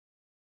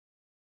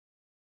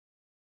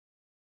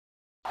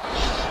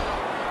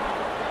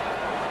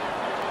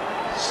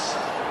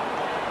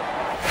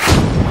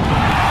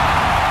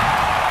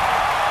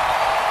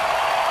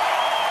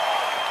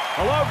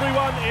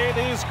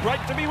It is great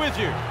to be with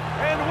you,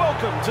 and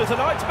welcome to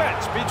tonight's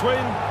match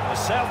between the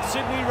South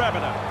Sydney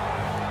Rabbitohs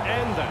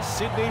and the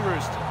Sydney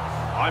Roosters.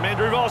 I'm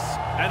Andrew Voss,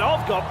 and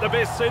I've got the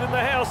best seat in the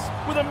house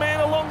with a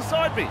man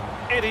alongside me,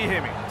 Eddie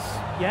Hemmings.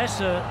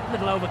 Yes, a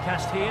little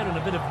overcast here and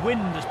a bit of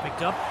wind has picked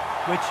up,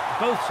 which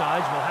both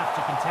sides will have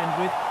to contend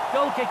with.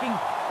 Goal kicking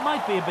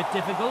might be a bit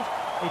difficult.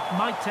 It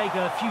might take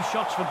a few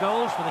shots for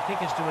goals for the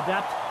kickers to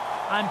adapt.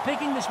 I'm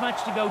picking this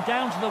match to go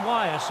down to the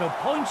wire, so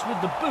points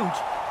with the boot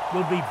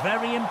will be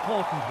very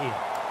important here.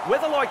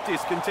 Weather like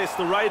this can test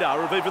the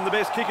radar of even the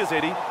best kickers,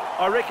 Eddie.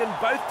 I reckon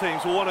both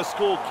teams will want to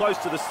score close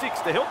to the six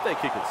to help their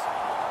kickers.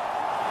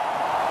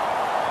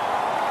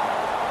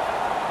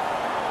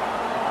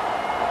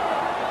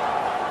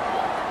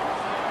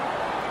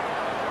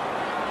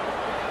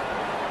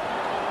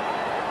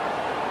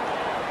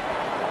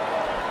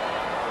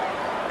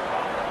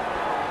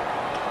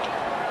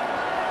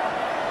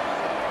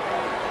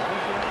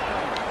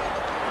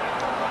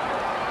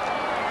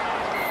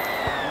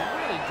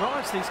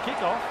 Drives this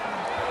kick-off.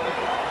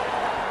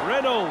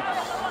 Reynolds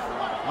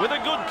with a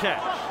good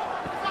catch.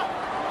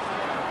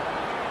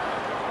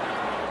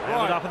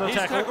 Right, up in the he's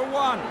tackle. tackle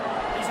one.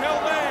 He's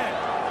held there.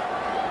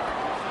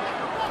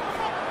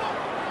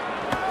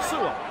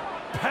 Sewer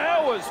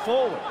powers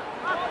forward.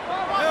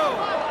 Held.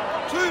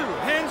 2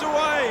 hands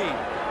away.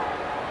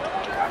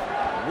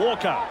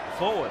 Walker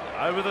forward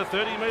over the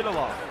 30-metre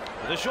line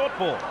with a short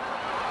ball.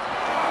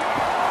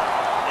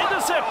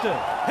 Intercepted.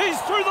 He's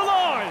through the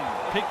line.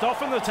 Picked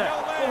off in the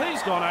tackle. Well,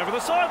 he's gone over the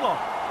sideline.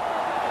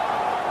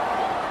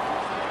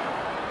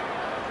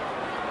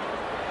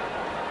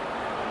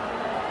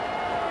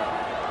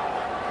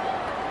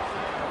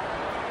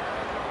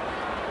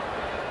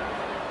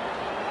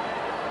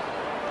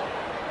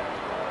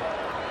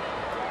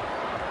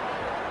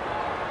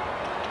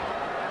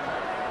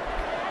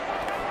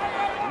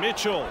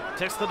 Mitchell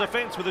tests the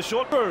defence with a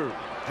short through.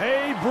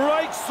 He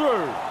breaks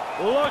through.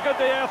 Look at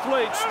the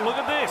athletes. Look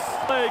at this.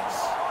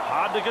 Legs.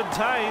 Hard to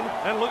contain,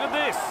 and look at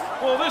this.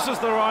 Well, this is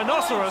the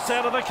rhinoceros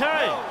out of the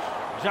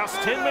cage. Just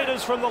 10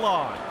 metres from the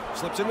line.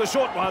 Slips in the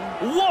short one.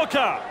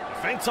 Walker!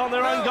 Fence on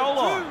their own goal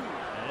line.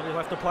 And he'll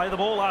have to play the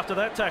ball after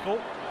that tackle.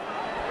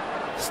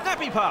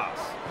 Snappy pass.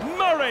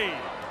 Murray!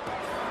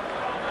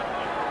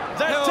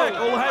 That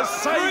tackle has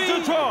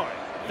saved a try.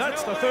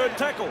 That's the third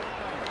tackle.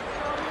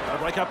 They'll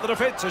break up the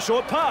defence, a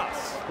short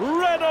pass.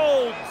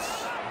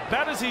 Reynolds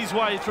batters his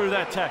way through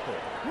that tackle.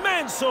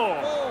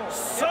 Mansour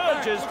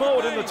surges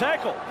forward in the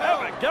tackle. Have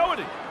a go at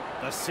him.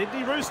 The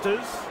Sydney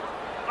Roosters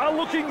are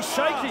looking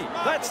shaky.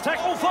 That's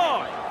tackle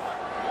 5.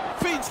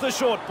 Feeds the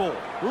short ball.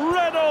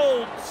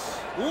 Reynolds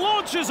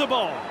launches a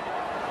bomb.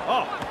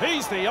 Oh,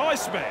 he's the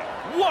Iceman.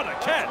 What a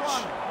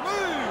catch.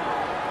 Move.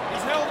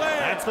 He's held there.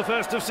 That's the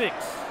first of 6.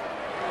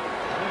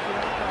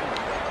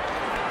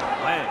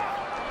 Lang.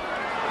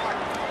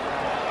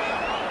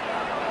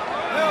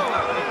 Held.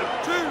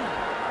 2.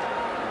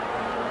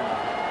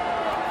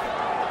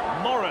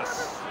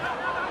 Morris.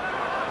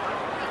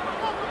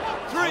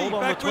 3. Hold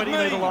on Back the with me.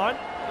 20-metre line.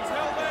 He's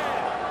held there.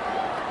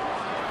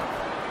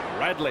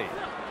 Radley.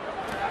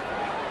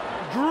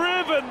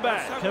 Driven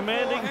back,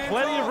 commanding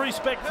plenty of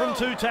respect from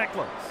 2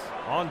 tacklers.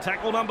 On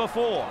tackle number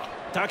 4,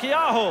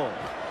 Takiaho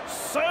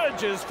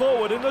surges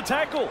forward in the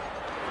tackle.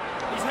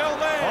 He's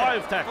held there.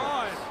 5 tackles.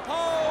 5.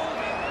 Hold.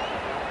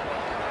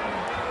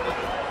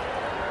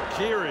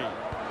 Keary.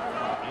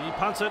 He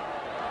punts it.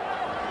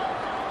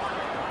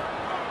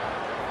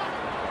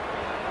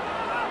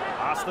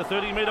 Past the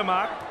 30-metre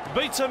mark.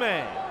 Beats a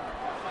man.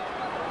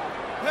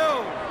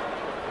 Held.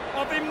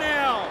 Off him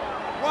now.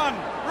 1.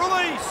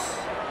 Release.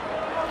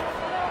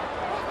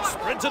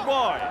 Sprinted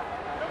wide.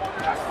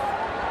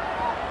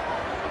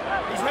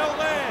 He's held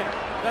there.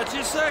 That's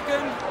your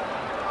second.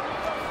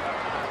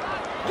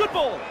 Good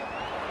ball.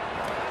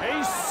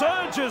 He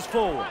surges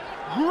forward.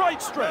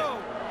 Great strength.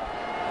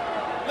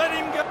 Let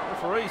him go.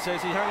 Referee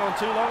says he hung on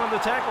too long on the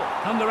tackle.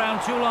 Hung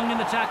around too long in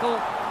the tackle.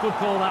 Good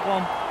call, that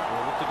one.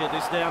 We'll look to get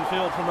this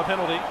downfield from the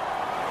penalty.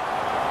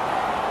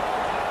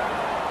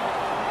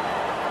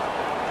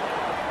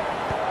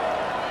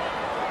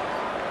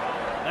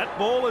 That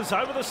ball is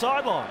over the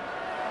sideline.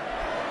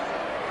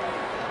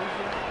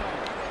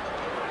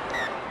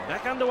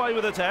 Back underway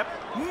with a tap.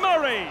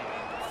 Murray!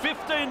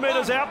 15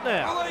 metres out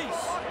now.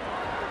 Release.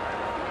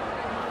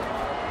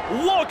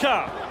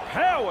 Walker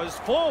powers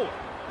forward.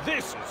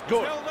 This is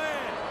good. Held there.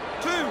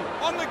 2.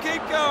 On the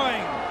keep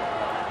going.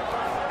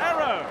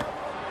 Arrow.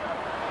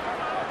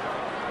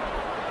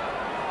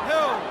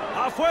 Held.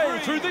 Halfway 3.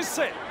 through this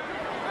set.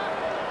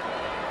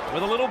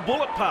 With a little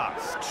bullet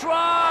pass.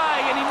 Try,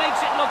 and he makes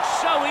it look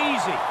so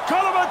easy.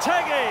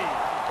 Kolomatagi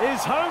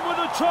is home with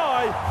a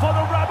try for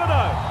the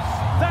Rabbitohs.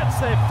 That's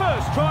their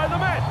first try of the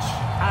match.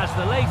 As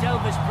the late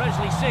Elvis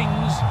Presley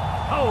sings,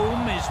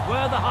 home is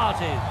where the heart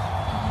is.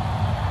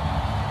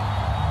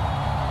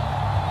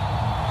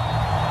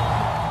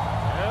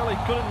 Well, he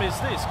couldn't miss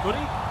this, could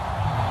he?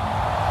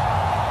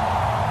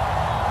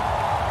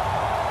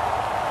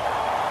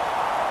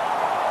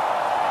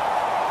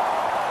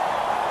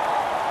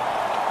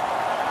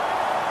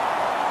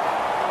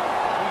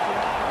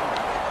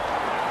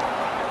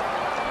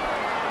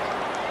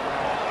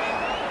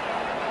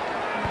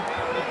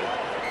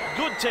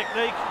 Good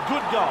technique,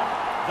 good goal.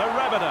 The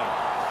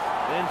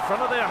Rabbitohs. In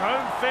front of their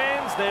home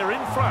fans, they're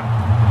in front.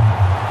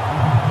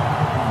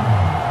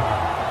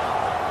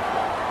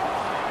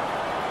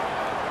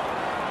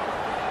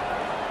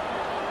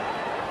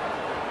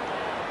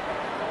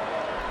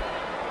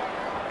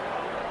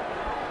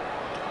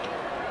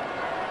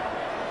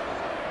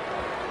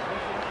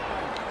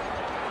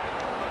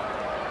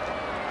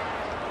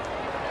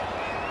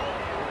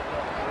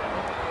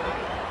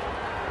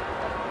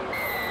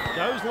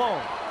 Goes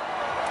long.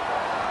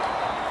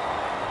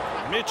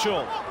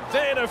 Mitchell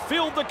there to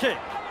field the kick.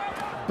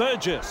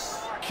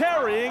 Burgess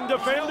carrying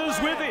defenders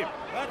with him.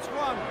 That's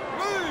one.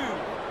 Move.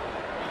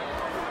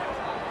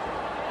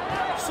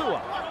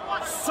 Sewer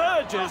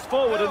surges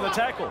forward in the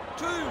tackle.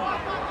 2.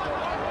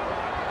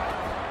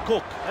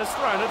 Cook has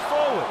thrown it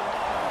forward.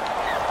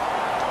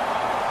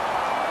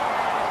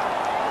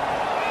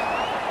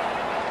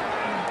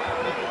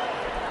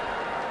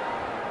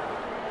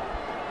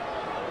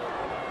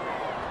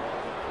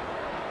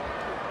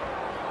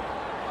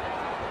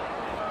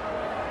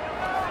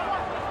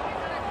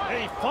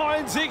 He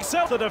finds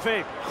himself to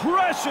defend.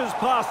 Crashes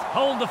past.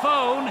 Hold the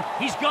phone.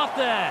 He's got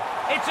there.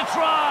 It's a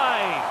try.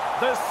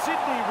 The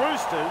Sydney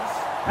Roosters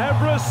have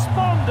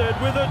responded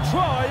with a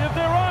try of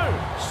their own.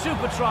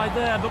 Super try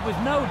there, but with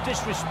no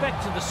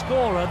disrespect to the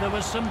scorer, there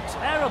was some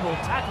terrible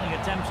tackling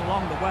attempts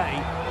along the way.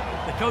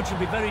 The coach will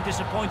be very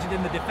disappointed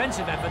in the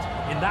defensive effort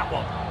in that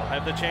one. They'll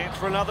have the chance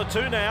for another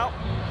 2 now.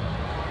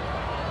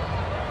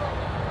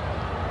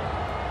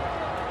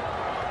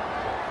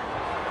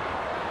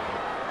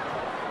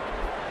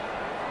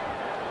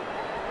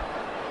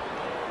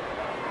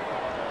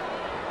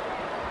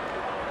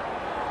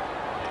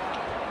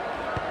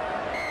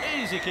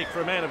 Easy kick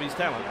for a man of his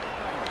talent.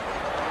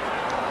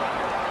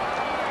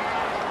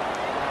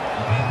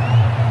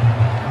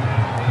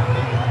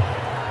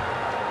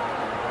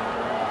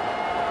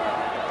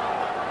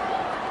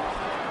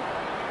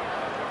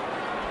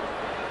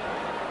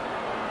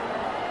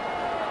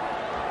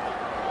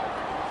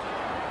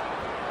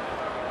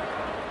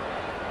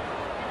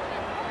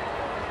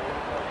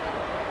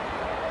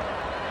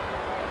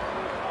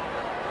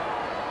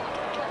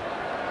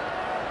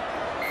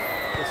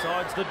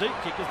 Decides the deep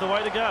kick is the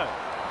way to go.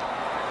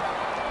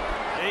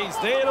 He's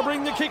there to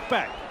bring the kick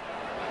back.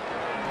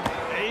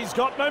 He's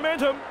got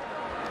momentum.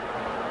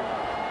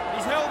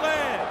 He's held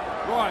there.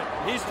 Right,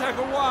 here's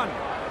tackle 1.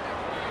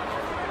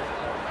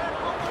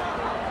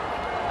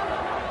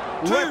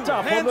 Wrapped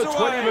up on the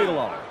 20-metre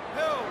line.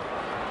 Held.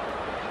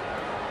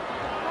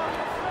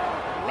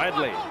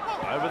 Radley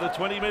over the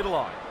 20-metre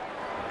line.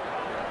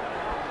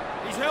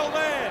 He's held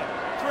there.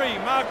 3,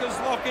 markers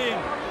lock in.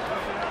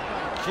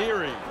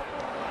 Keary.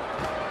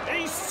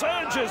 He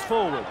surges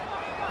forward.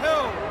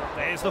 Held.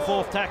 There's the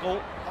 4th tackle.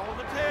 Hold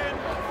the 10.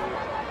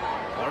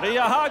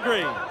 Warrior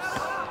Hargreaves.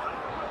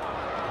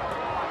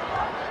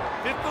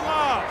 5th and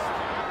last.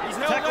 He's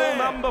held Tackle there.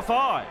 number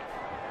 5.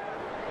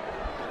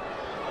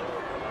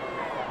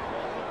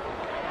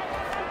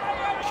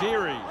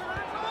 Keary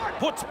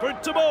puts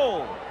boot to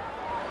ball.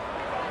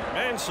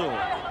 Mansour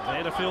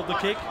there to field the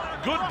kick.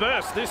 Good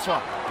burst this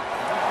one.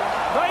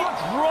 They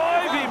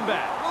drive him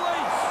back.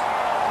 Release.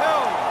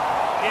 Held.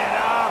 Get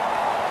up.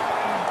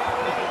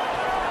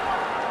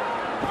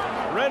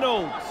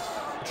 Reynolds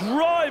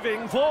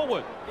driving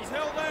forward. He's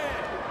held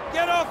there.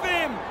 Get off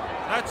him.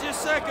 That's your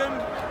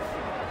 2nd.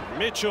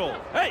 Mitchell.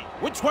 Hey,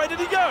 which way did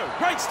he go?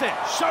 Great step.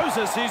 Shows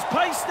us his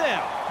pace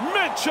now.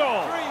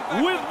 Mitchell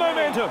with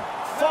momentum.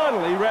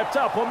 Finally wrapped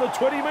up on the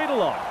 20-metre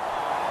line.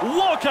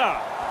 Walker.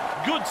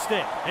 Good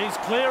step. He's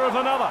clear of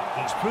another.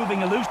 He's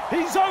proving elusive.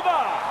 He's over.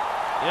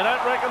 You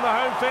don't reckon the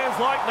home fans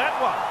like that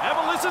one? Have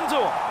a listen to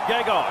him.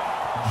 Gagai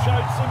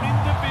showed some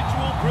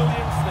individual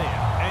brilliance there.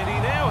 And he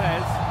now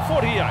has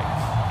 48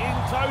 in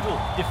total.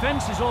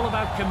 Defence is all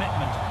about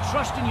commitment,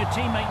 trusting your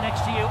teammate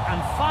next to you,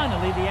 and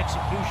finally the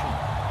execution.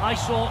 I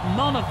saw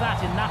none of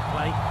that in that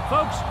play.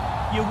 Folks,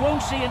 you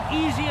won't see an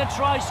easier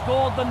try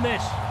scored than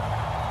this.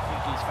 I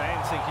think his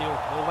fans think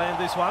he'll land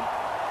this one.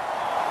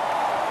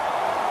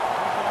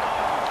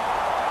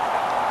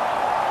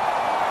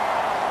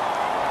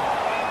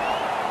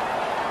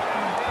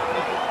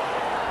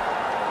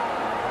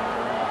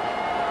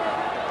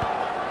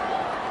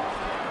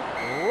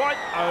 Right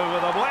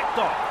over the black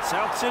dot.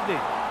 South Sydney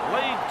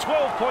lead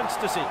 12 points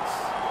to 6.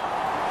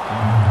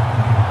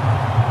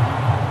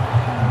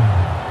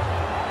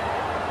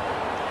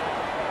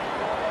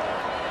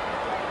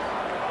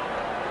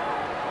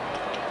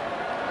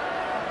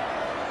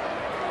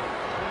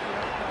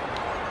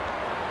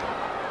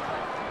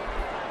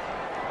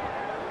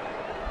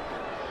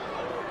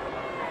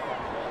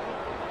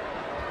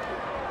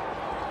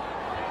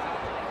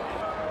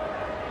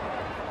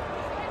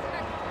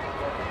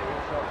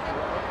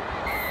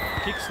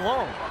 Kicks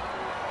long.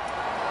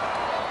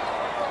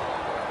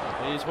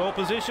 He's well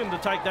positioned to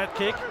take that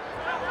kick.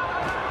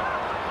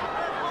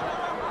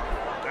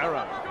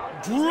 Arrow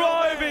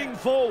driving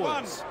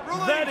forwards.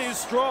 That is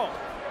strong.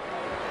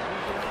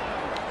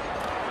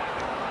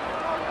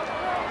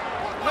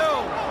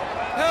 Held.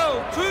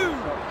 2.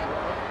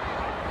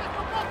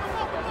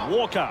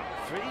 Walker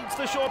feeds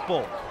the short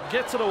ball,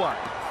 gets it away.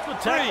 Good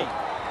tackle.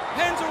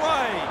 Hands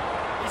away.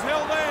 He's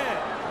held there.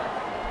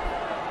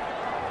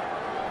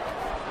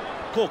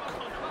 Cook.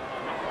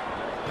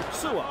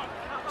 Sewer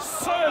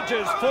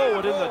surges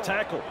forward in the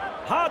tackle.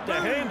 Hard to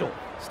handle.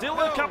 Still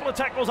a couple of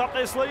tackles up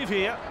their sleeve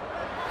here.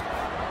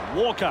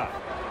 Walker.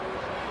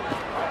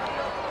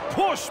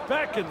 Push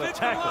back in the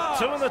tackle.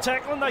 Two in the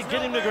tackle and they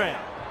get him to ground.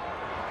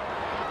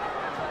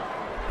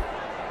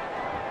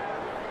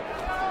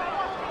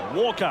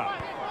 Walker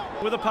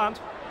with a punt.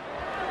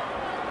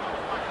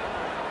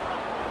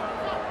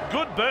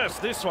 Good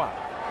burst this one.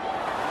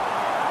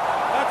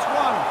 That's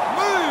one.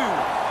 Move.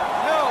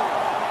 Held.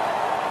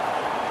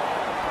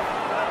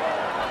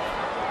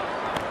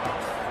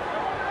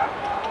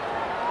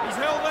 He's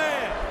held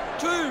there.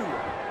 Two.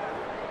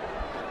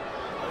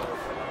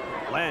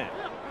 Lamb.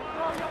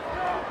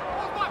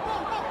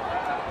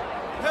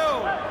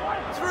 Held.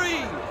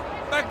 Three.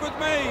 Back with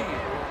me.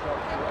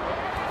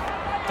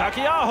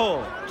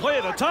 Takiaho.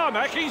 Clear the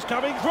tarmac. He's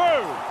coming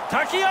through.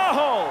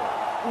 Takiaho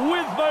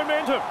with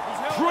momentum.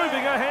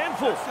 Proving a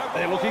handful.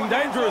 They're looking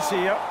dangerous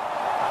here.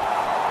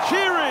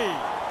 Kiri.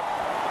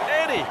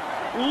 Eddie.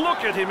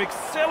 Look at him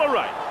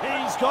accelerate.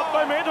 He's got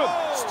momentum.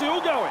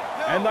 Still going.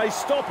 And they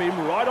stop him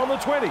right on the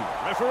 20.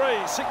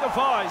 Referee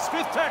signifies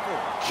fifth tackle.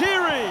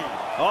 Kiri.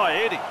 Oh,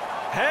 Eddie.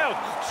 How?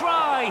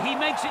 Try. He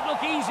makes it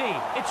look easy.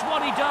 It's what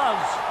he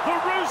does. The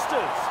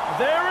Roosters.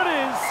 There it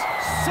is.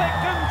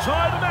 Second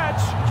try of the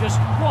match. Just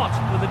what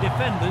were the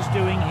defenders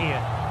doing here?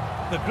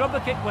 The grubber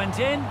kick went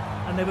in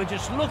and they were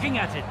just looking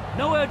at it.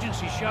 No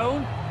urgency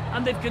shown,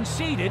 and they've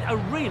conceded a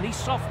really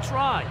soft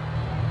try.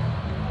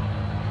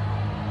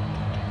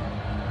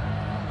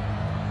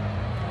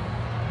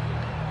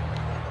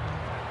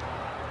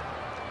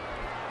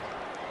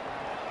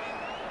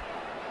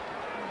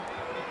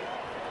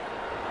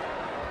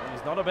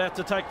 He's not about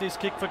to take this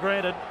kick for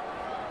granted.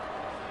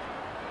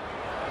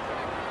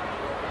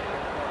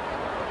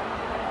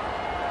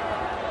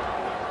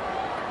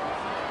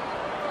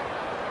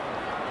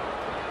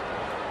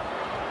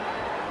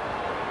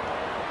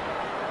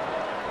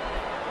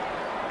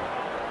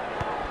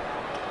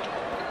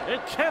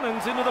 It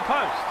cannons into the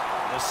post.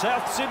 The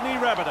South Sydney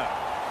Rabbitohs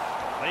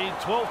lead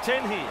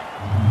 12-10 here.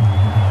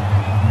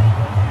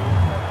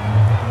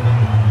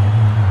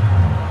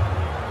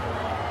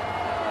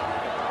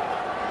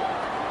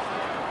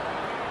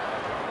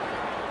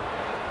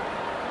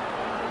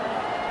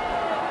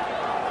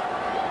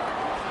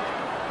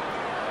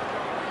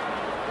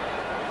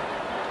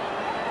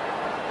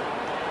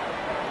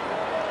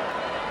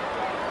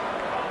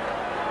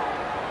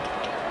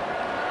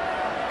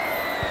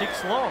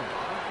 Kicks long.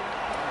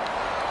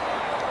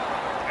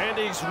 And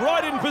he's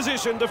right in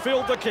position to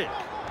field the kick.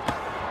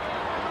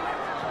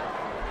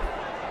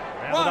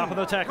 Rounded up in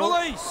the tackle.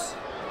 Release.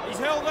 He's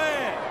held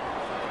there.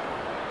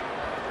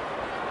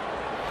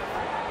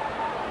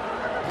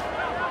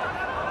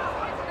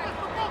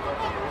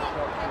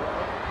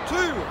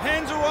 Two.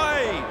 Hands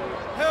away.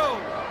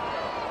 Held.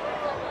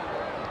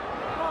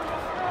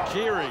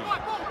 Kiri.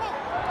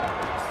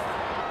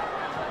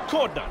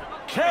 Cordner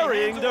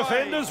carrying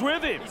defenders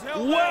with him.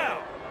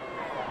 Wow.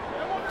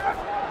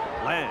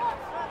 Lamb.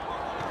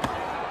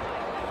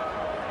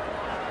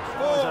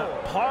 There's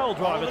a pile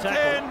driver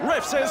tackle. 10.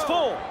 Ref says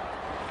 4.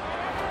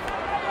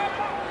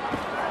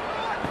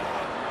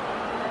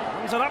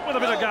 Brings it up with a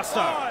bit of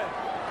gusto. 5.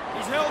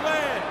 He's held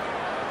there.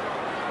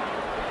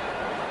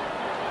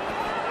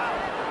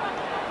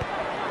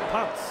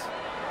 Punts.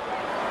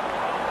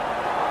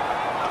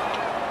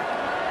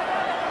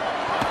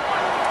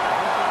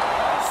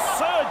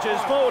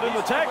 Surges forward in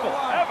the tackle.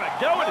 Have a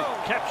go at it.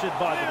 Captured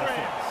by the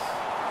defence.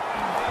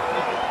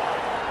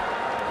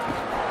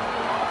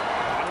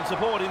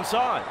 Support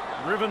inside.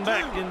 Driven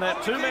back in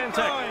that two-man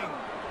tackle.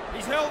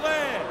 He's held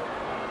there.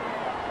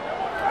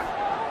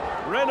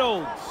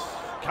 Reynolds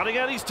cutting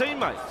out his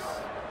teammates.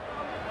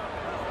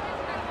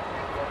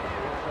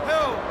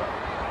 Held.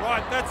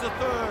 Right, that's a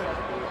third.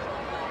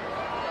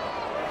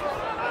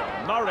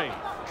 Murray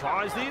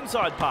tries the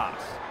inside pass.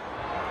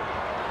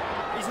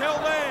 He's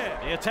held there.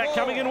 The attack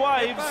coming in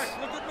waves. Back.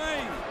 Look at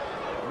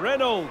me.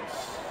 Reynolds.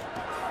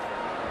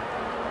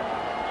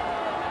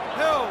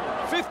 Held.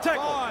 Fifth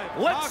tackle. 5.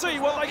 Let's see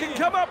what they can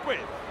come up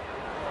with.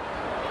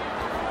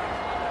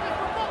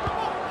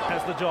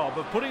 Has the job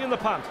of putting in the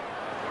punt.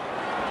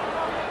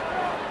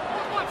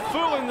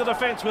 Fooling the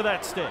defence with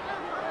that step.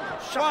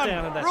 Shut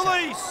down in that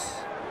release.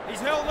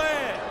 He's held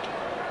there.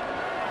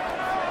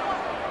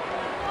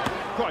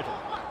 Crichton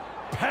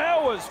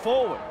powers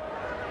forward.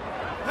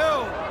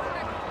 Held.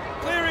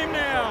 Clear him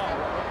now.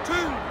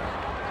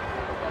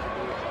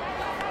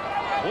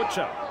 2.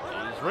 Butcher.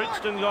 He's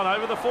reached and gone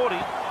over the 40.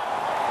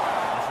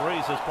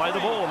 Rees has played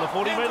the ball on the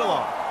 40-metre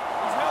line.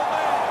 He's held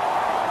there.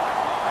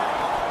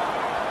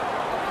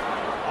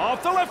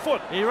 Off the left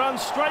foot. He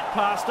runs straight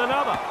past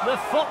another. The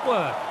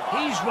footwork.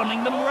 He's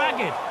running them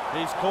ragged.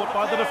 He's caught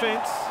by the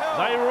defence.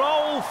 They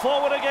roll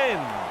forward again.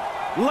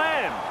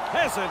 Lamb,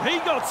 hasn't he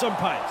got some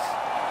pace?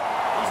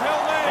 He's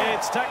held there.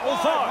 It's tackle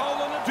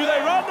 5. Do they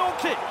run or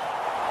kick?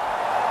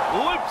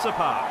 Loops a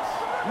pass.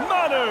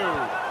 Manu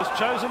has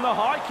chosen the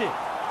high kick.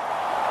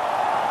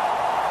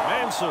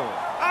 Mansour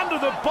under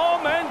the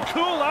bomb and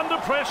cool under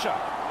pressure.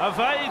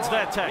 Evades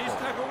that tackle.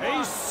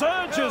 He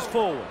surges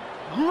forward.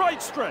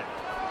 Great strength.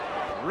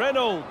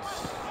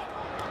 Reynolds.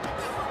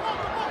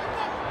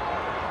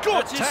 Good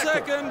That's his tackle.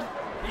 second.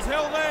 He's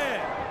held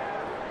there.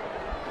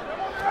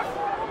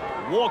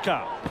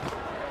 Walker.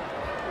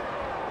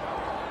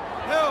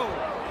 Held.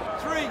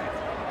 3.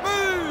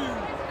 Move.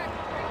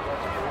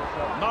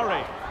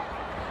 Murray.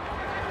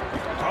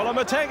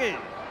 Kolomategi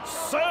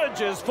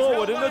surges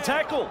forward in the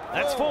tackle.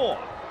 That's 4.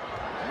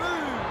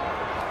 Move.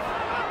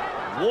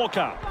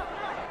 Walker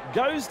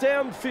goes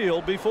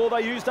downfield before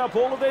they used up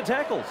all of their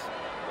tackles.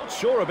 Not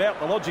sure about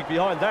the logic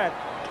behind that.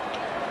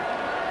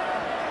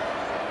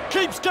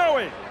 Keeps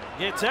going.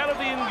 Gets out of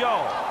the in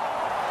goal.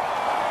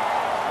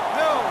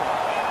 Held.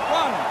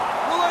 1.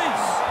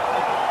 Release.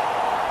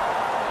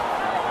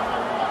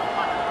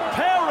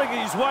 Powering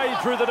his way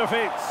through the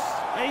defence.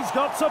 He's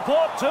got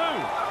support too.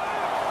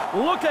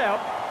 Look out.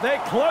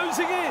 They're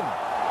closing in.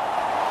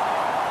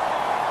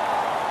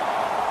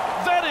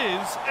 That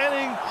is an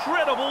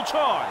incredible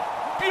try.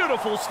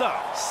 Beautiful stuff.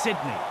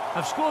 Sydney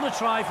have scored a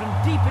try from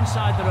deep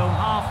inside their own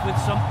half with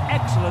some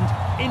excellent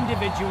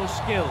individual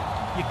skill.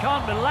 You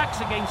can't relax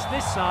against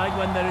this side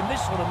when they're in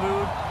this sort of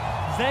mood.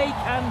 They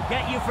can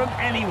get you from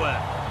anywhere.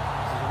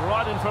 This is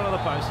right in front of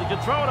the post. You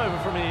can throw it over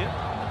from here.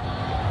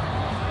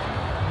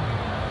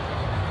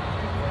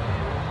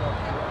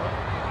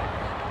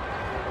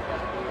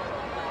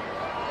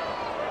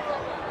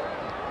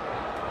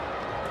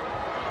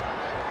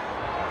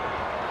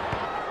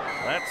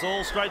 That's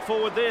all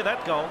straightforward there,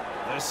 that goal.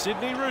 The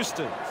Sydney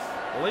Roosters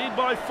lead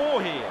by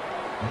 4 here.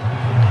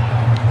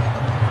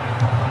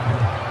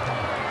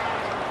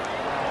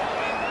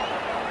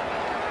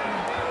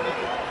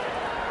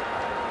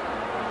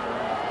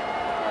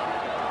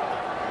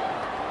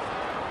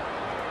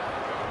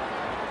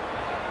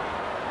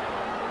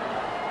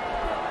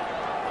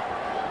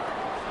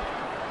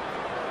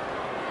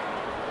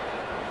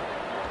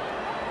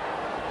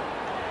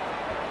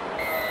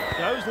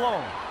 Goes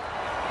long.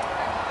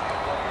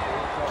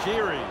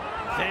 Keary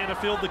there to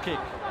field the kick.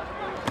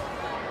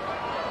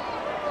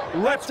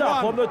 Wrapped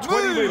up on the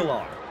 20-metre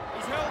line.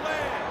 He's held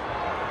there.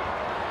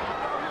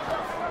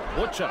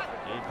 Butcher,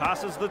 he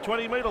passes the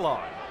 20-metre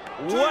line.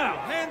 Two, Wow,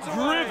 hands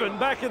driven away.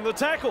 back in the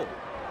tackle.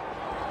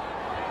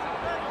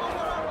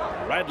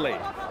 Radley.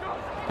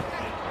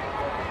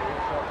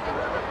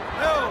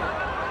 Held.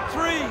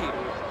 3.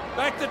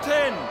 Back to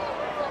 10.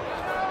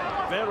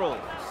 Beryl.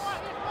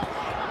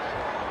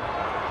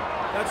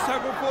 That's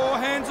tackle 4.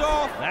 Hands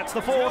off. That's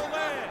the He's 4th. held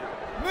there.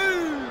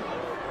 Move.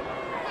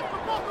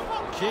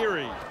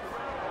 Keary.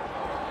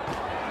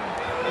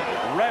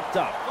 Wrapped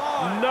up.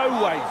 5. No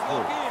way Marcus,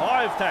 through. lock in.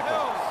 5 tackles.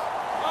 Held.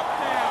 Up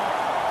now.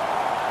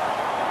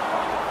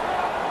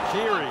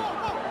 Keary.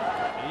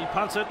 He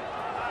punts it.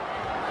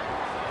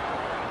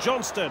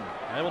 Johnston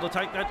able to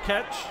take that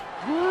catch.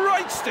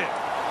 Great step.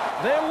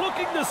 They're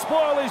looking to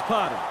spoil his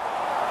party.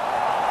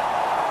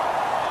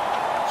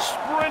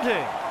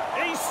 Sprinting.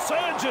 He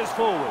surges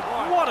forward.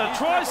 Right, What a he's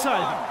try tackle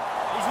saver.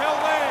 1. He's held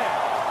there.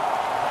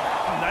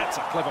 And that's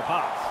a clever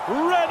pass.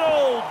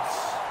 Reynolds.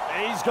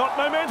 He's got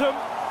momentum.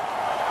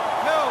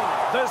 Held.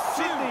 The 2.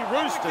 Sydney Let the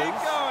Roosters kick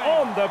going.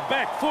 on the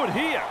back foot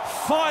here.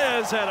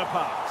 Fires out a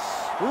pass.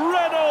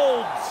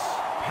 Reynolds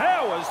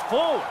powers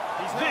forward.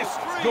 He's This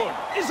held is 3. good.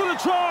 Is it a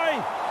try?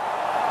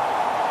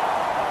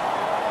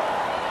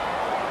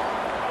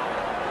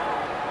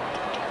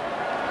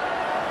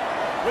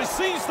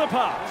 Receives the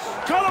pass.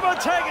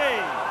 Kolomategi.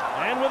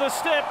 And with a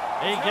step,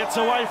 he gets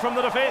away from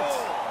the defence.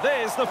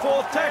 There's the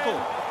 4th tackle.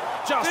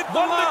 Just Did the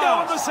one to go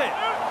on the last. set.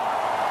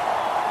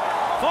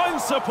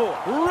 Finds support.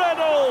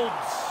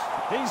 Reynolds.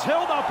 He's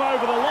held up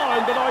over the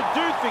line, but I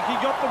do think he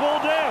got the ball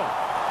down.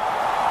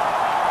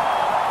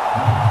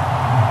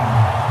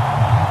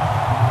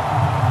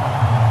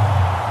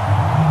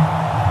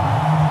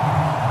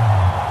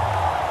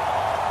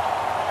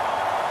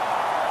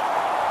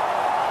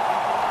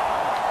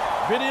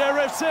 Video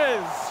ref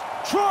says,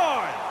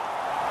 try.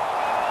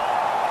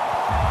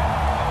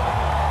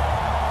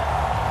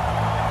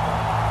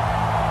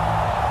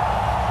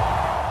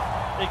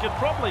 He could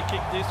probably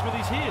kick this with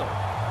his heel.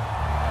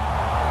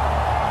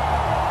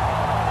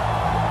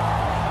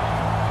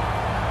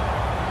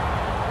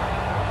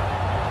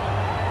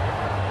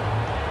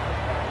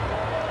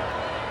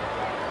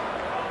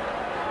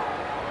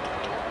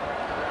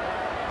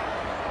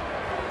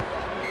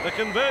 The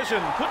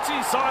conversion puts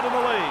his side in the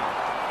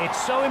lead. It's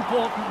so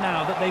important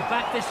now that they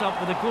back this up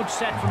with a good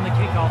set from the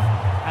kick-off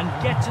and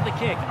get to the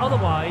kick.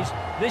 Otherwise,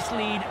 this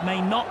lead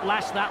may not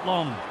last that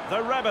long.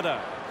 The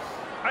Rabbitohs,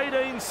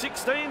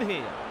 18-16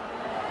 here.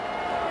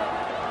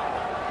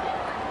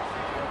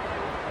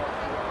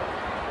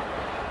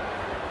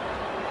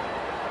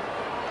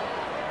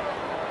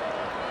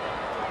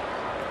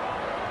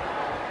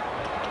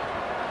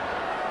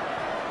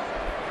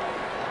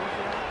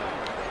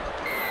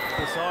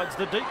 Decides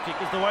the deep kick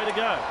is the way to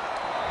go.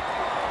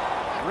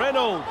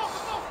 Reynolds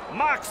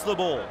marks the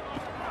ball.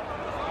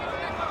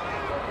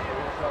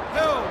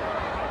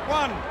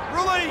 1.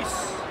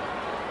 Release.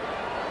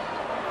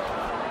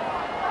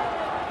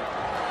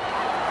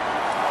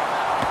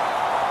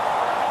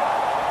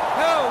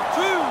 Held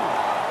 2.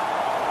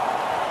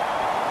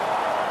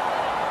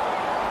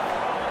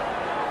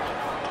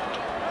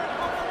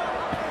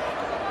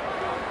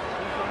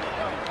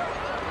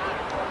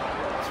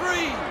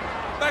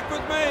 Back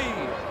with me.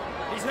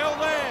 He's held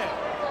there.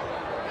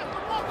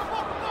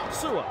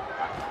 Sewer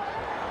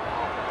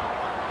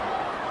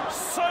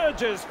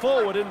surges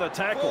forward in the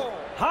tackle. 4.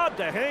 Hard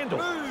to handle.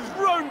 Move.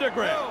 Thrown to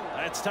ground. Go.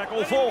 That's tackle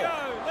Let 4. him go.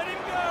 Let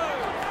him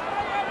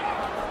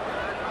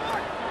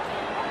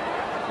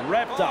go.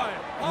 Wrapped up.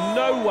 5.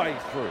 No way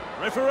through.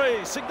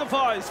 Referee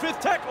signifies 5th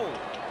tackle.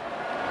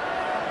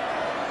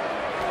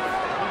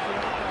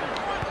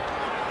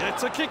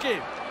 It's a kick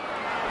in.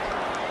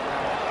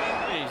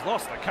 He's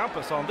lost the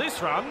compass on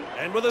this run,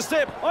 and with a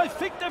step, I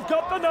think they've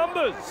got the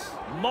numbers.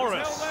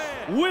 Morris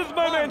with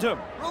momentum.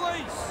 1.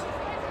 Release.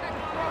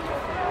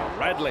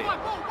 Radley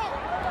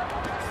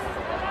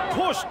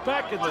pushed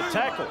back in the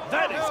tackle.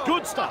 That is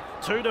good stuff.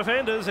 2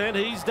 defenders, and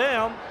he's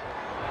down.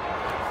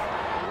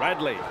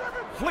 Radley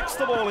flicks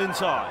the ball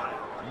inside,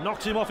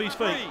 knocks him off his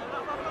 3. feet.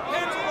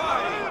 Hands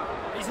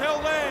away. He's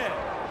held there.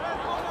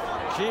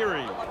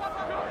 Keary.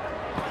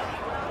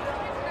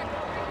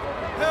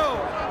 Held.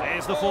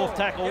 There's the 4th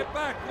tackle. Get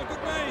back. Look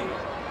at me.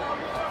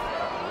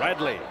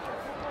 Radley.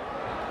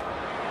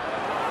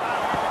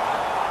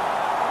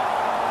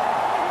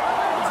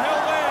 He's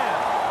held there.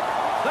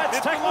 That's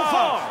Hit tackle the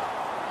 5.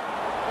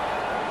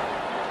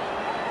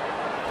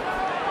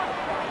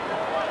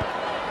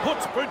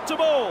 Puts boot to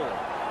ball.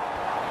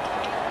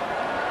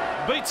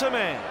 Beats a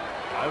man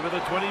over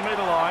the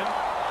 20-metre line.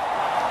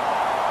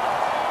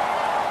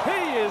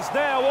 He is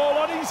now all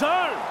on his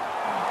own.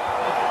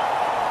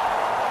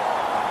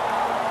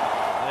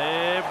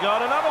 They've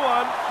got another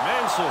one.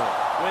 Mansour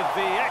with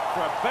the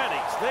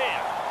acrobatics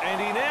there. And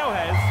he now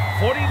has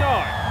 49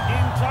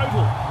 in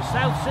total. The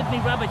South Sydney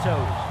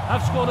Rabbitohs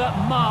have scored a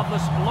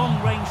marvellous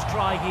long-range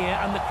try here,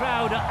 and the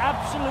crowd are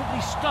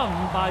absolutely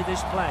stunned by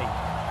this play.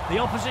 The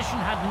opposition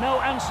had no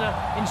answer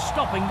in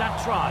stopping that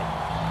try.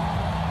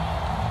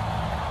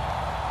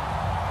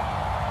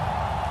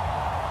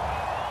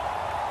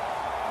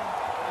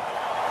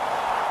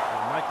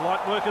 They'll make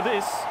light work of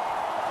this.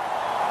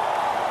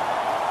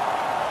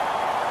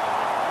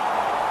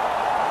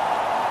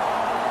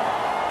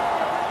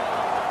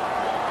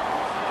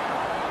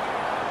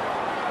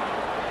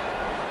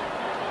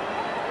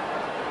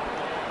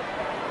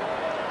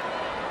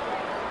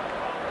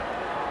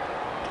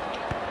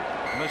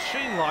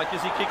 Machine-like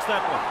as he kicks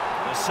that one.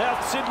 The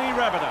South Sydney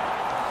Rabbitohs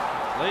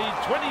lead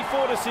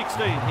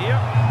 24-16 here.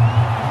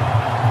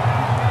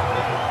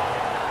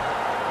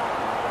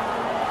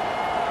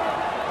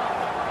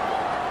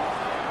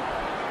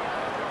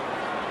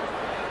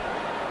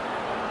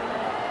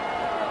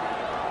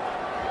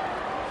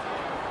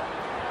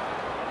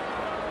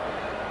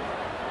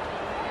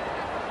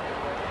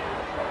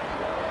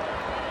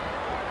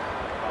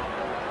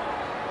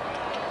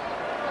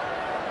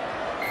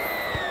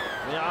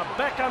 We are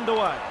back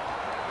underway.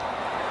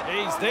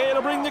 He's there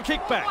to bring the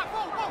kick back.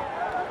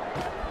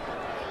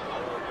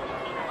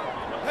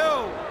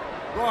 Held.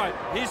 Right.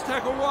 Here's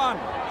tackle 1.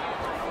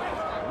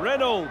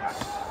 Reynolds.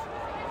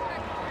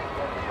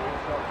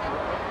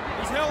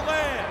 He's held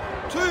there.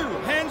 2.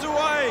 Hands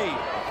away.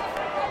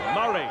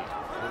 Murray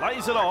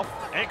lays it off,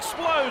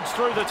 explodes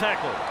through the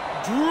tackle,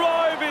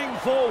 driving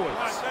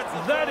forwards.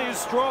 That is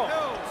strong.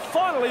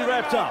 Finally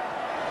wrapped up.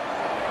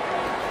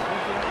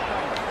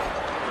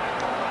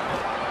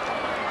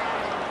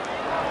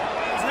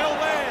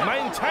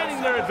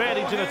 Maintaining their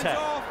advantage in attack.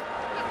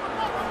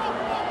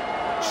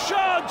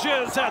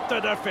 Charges at the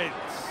defence.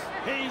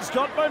 He's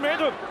got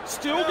momentum.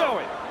 Still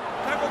going.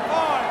 Tackle 5.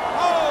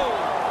 Hold.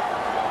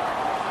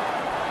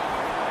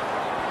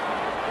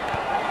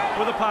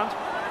 With a punt.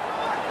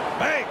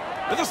 Bang!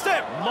 With a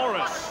step.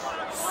 Morris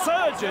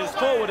surges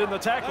forward in the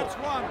tackle. That's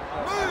 1.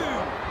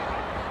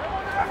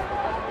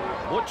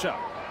 Move. Butcher.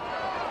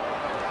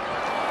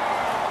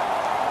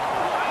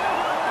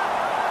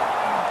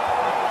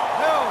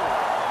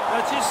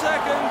 That's his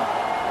 2nd.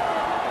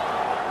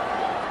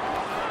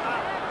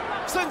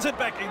 Sends it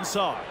back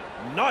inside.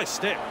 Nice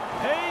step.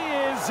 He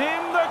is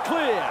in the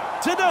clear.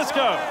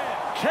 Tedesco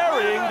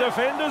carrying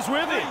defenders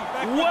with him.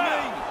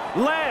 Wow.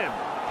 Lamb.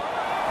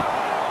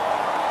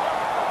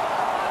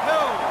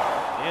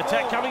 The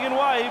attack coming in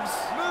waves.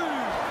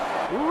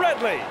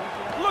 Radley.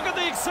 Look at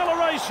the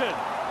acceleration.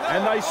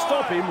 And they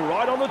stop him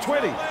right on the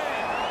 20.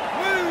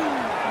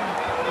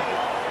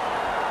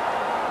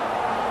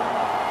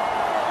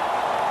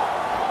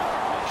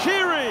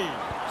 Keary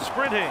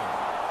sprinting.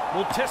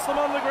 Will test them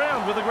on the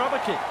ground with a grubber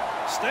kick.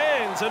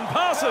 Stands and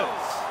passes.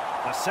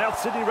 The South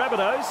Sydney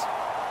Rabbitohs.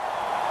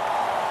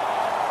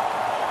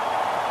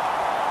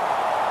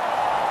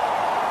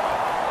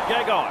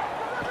 Gagai.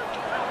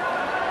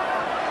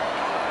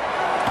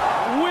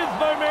 With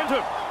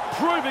momentum.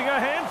 Proving a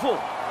handful.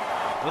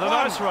 With a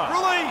nice run.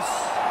 Release.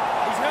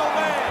 He's held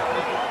there.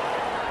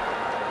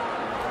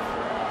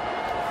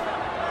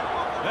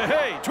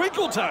 Hey,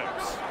 Twinkle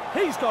Toes.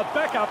 He's got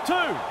backup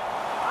too.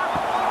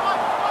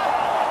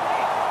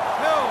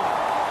 Held.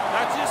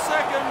 That's his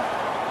second.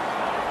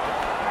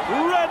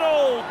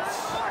 Reynolds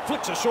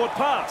flicks a short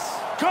pass.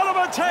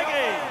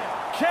 Kolomatagi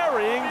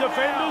carrying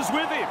defenders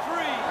with him.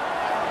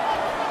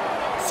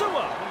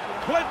 Sewer,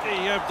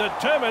 plenty of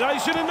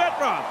determination in that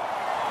run.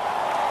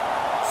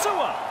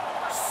 Sewer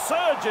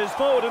surges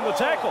forward in the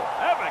tackle.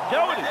 Have a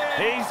go at him.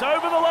 He's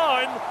over the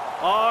line.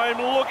 I'm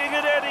looking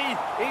at Eddie.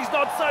 He's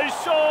not so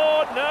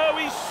sure. No,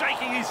 he's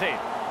shaking his head.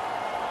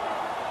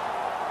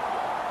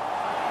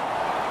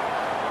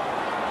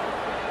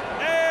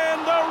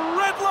 And the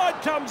red light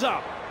comes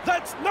up.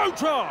 That's no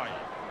try.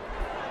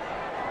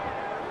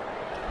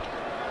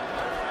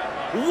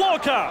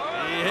 Walker,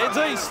 he heads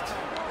east.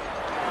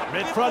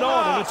 Red front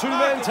on in a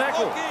two-man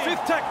tackle.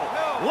 Fifth tackle.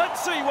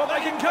 Let's see what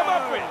they can come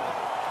up with.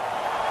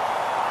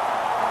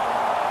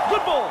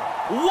 Good ball.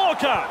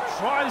 Walker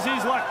tries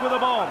his luck with a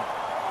bomb.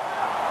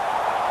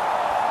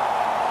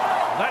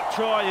 That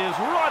try is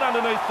right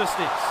underneath the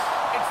sticks.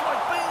 It's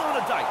like being on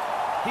a date.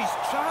 He's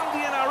charmed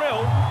the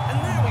NRL and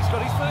now he's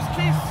got his first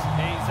kiss.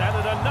 He's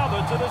added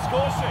another to the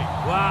score sheet.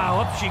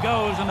 Wow, up she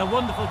goes, and a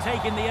wonderful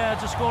take in the air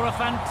to score a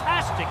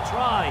fantastic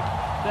try.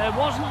 There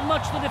wasn't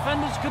much the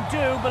defenders could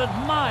do, but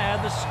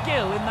admire the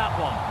skill in that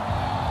one.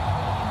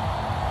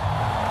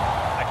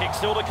 A kick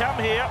still to come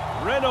here.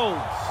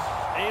 Reynolds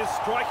is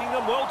striking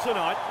them well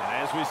tonight.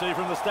 And as we see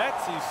from the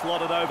stats, he's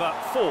slotted over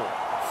 4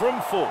 from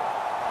 4.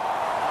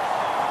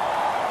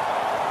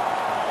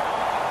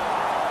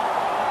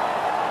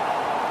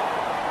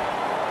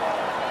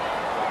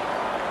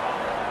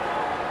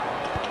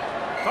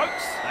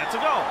 Folks, that's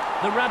a goal.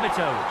 The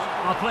Rabbitohs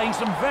are playing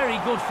some very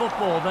good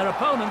football. Their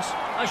opponents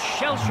are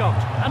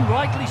shell-shocked, and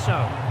rightly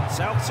so.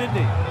 South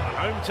Sydney, the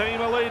home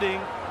team, are leading.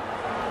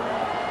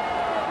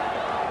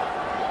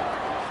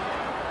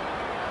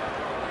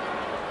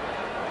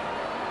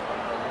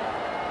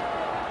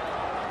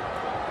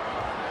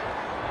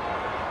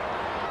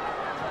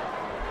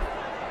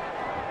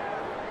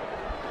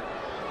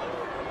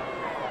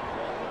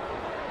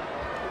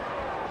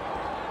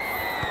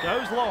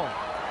 Goes long.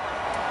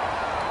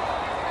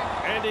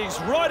 And he's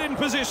right in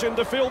position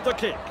to field the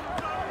kick.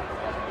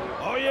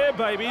 Oh yeah,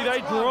 baby, they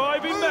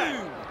drive him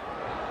back.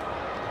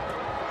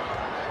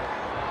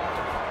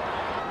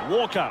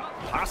 Walker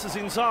passes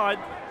inside.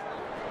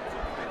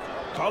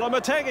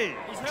 Kolomatagi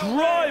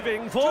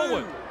driving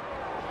forward.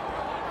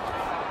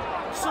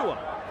 Sewer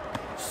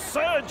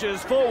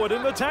surges forward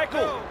in the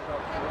tackle.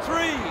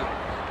 3.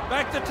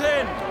 Back to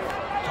 10.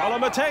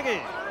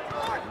 Kolomatagi.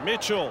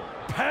 Mitchell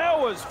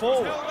powers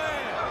forward.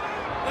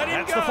 Let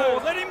him That's go. the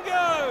fourth. Let him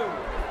go.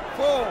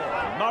 4.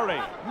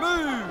 Murray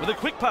Move. with a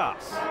quick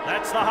pass.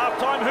 That's the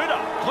half-time hooter.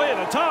 Clear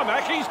to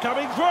tarmac, he's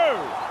coming through.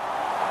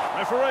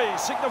 Referee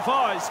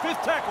signifies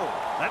 5th tackle.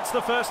 That's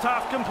the first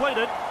half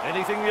completed.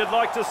 Anything you'd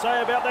like to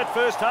say about that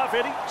first half,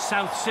 Eddie?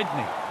 South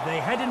Sydney, they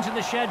head into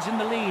the sheds in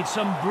the lead.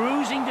 Some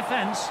bruising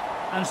defence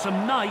and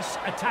some nice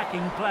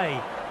attacking play.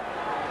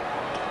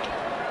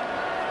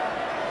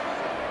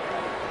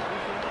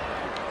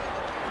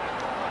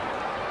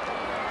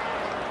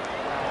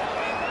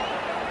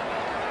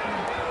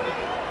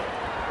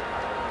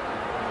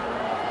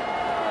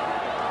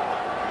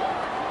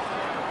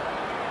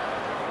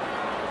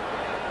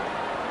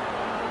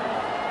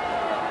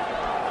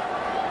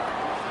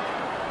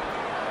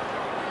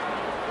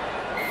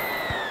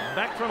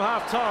 Back from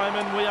half-time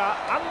and we are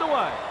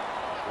underway.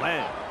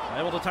 Lamb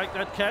able to take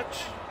that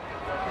catch.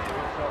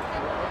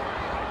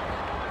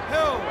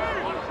 Hill.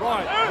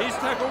 Right, here's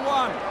tackle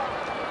 1.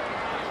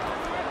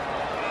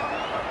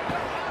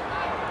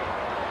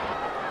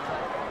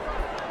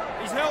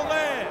 He's held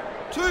there.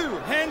 2,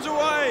 hands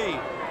away.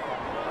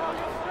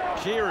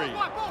 Keary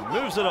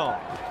moves it on.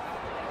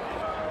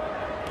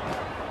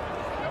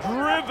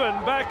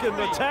 Driven back in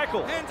the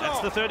tackle. That's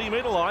the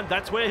 30-metre line.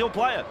 That's where he'll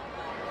play it.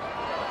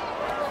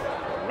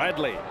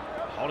 Radley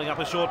holding up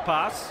a short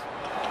pass.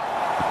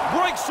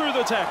 Breaks through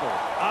the tackle.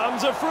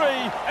 Arms are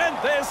free, and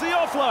there's the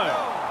offload.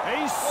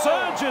 He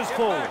surges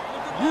forward.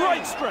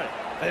 Great strength.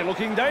 They're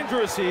looking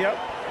dangerous here.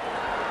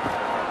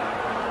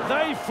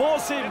 They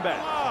force him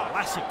back.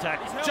 Classic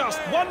tackle. Just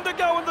one to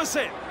go in the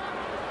set.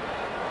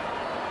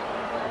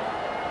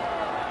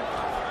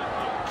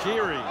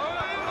 Keary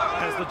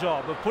has the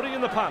job of putting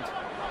in the punt.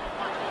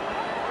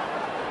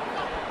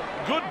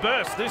 Good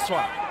burst, this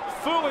one.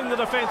 Fooling the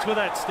defence with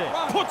that step.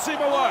 Puts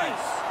him away.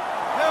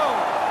 Hill.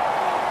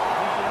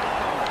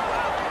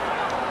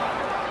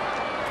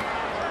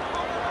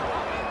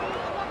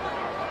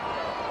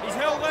 He's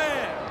held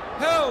there.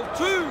 Held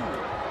 2.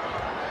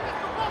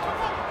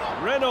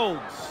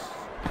 Reynolds.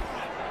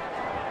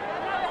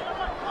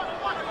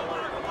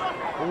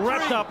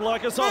 Wrapped up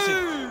like a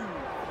sausage.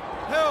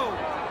 Held.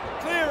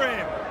 Clear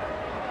him.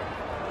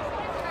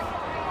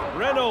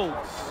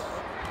 Reynolds.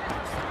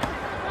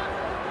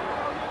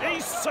 He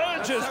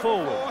surges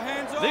forward.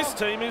 This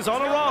team is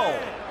on a roll.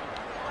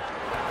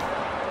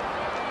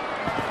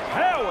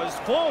 Powers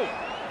forward.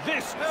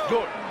 This is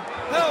good.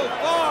 Held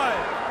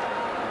 5.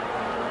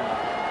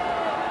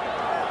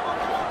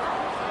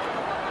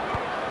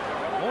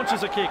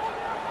 Launches a kick.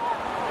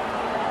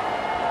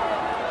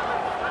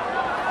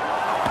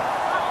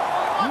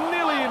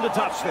 Nearly into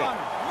touch there.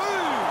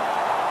 Move!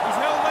 He's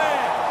held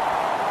there.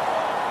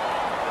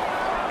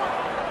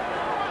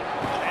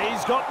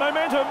 He's got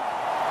momentum.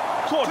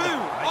 Caught 2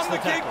 makes on the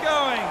kick tackle.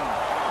 going.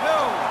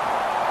 Held.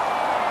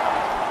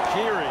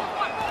 Keary.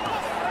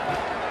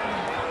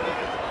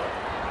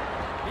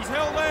 He's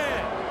held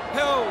there.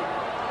 Held.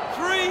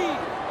 3.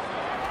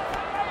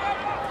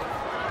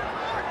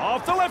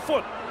 Off the left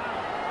foot.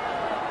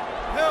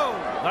 Held.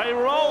 They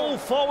roll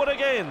forward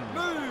again.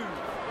 Move.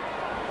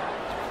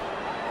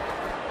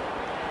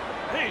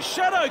 His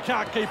shadow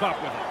can't keep up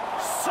with him.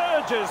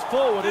 Surges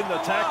forward in the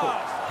tackle.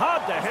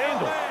 Hard to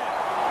handle.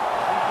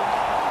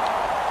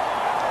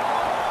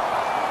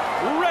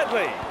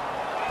 Redley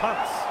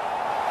punts.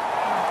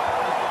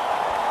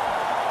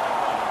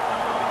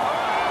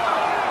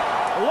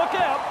 Look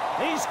out.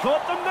 He's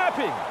caught them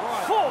napping.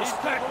 Right. Forced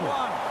He's tackle backward.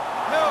 1.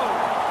 Held.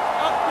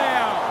 Up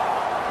now.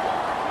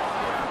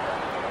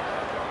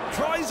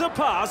 Tries a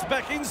pass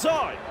back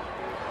inside.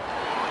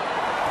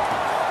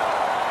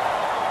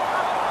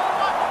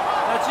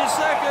 That's his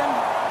second.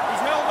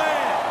 He's held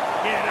there.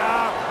 Get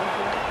up.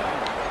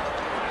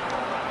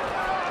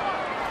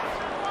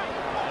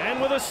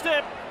 And with a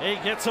step, he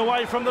gets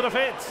away from the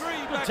defence. 3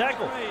 Good back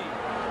tackle. with me.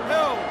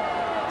 Held.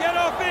 Get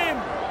off him.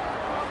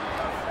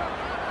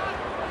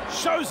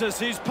 Shows us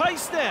his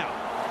pace now.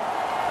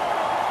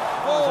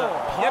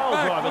 4. Get Pile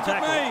back. driver Look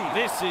at tackle. me.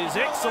 This is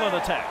Held excellent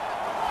there. attack.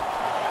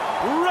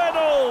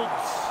 Reynolds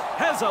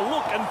has a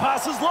look and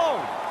passes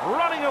long.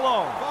 Running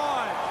along. 5.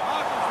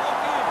 Marcus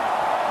lock in.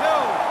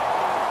 Held.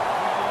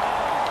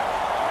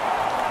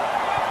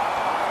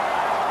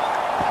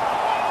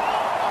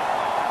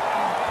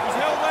 He's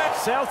held there.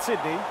 South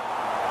Sydney.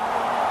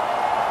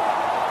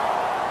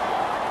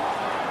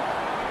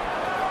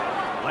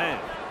 Lamb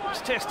is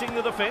testing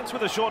the defence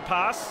with a short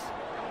pass.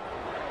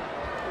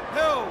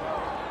 Held.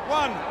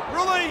 1.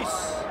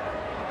 Release.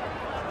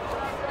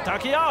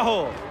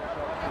 Takiaho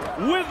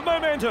with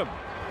momentum.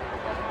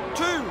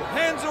 2.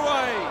 Hands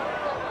away.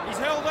 He's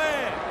held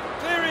there.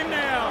 Clear him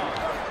now.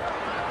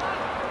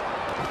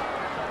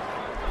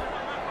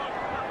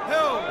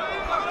 Held.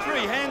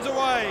 3. Hands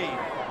away.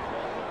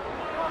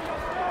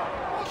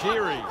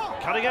 Keary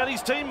cutting out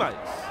his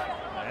teammates.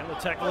 And the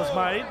tackle is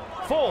made.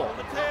 4.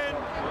 The 10.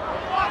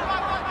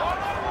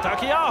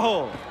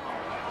 Takiaho.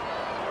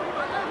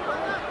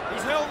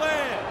 He's held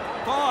there.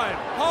 5.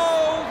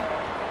 Hold.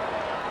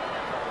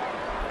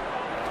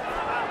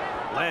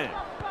 Lamb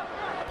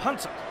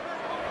punts it.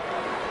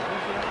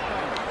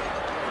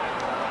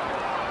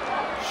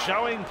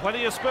 Showing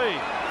plenty of speed.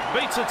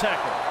 Beats a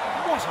tackle.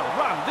 What a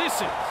run this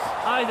is.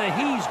 Either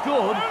he's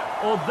good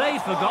or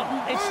they've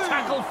forgotten it's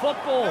tackle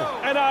football.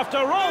 And after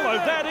all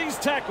of that, he's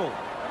tackled.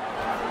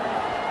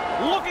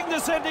 Looking to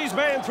send his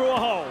man through a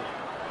hole.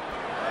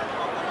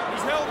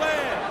 He's held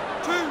there.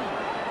 2.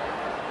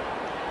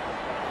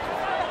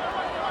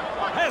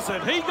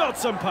 Hasn't he got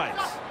some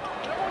pace?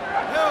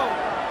 Held.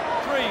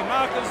 3.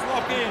 Marcus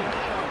lock in.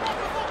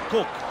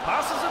 Cook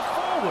passes it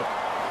forward.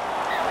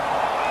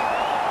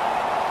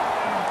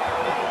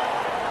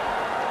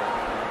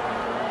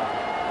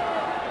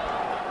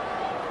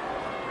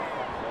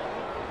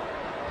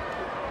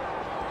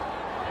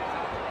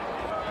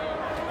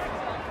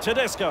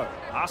 Tedesco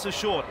passes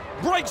short.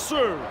 Breaks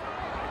through.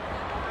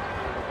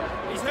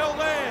 He's held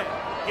there.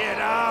 Get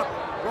up.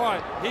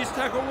 Right. Here's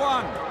tackle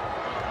 1.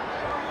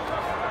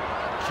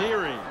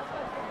 Keary.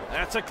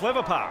 That's a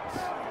clever pass.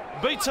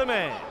 Beats a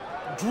man.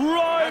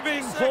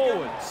 Driving That's the second.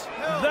 forwards.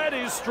 That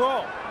is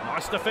strong.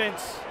 Nice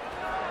defence.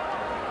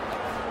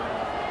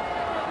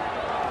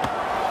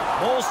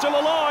 Ball still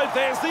alive.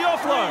 There's the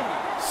offload.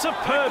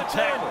 Superb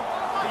tackle.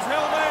 He's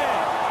held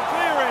there.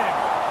 Clear him.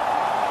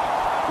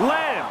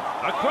 Lamb.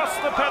 Across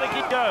the paddock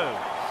he goes.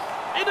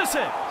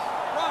 Intercept.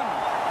 1.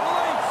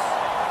 Release.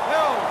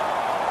 Held.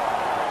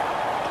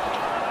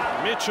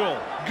 Mitchell.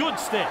 Good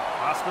step.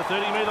 Past the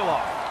 30-metre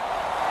line.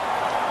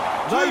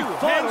 2. They Hands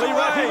finally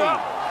wrap him away.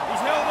 up.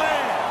 He's held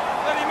there.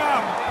 Let him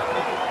up.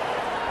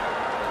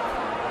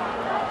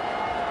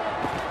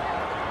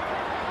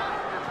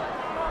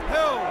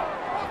 Held.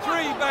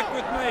 3. Back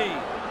with me.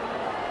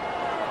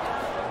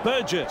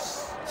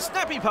 Burgess.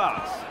 Snappy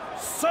pass.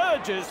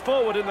 Surges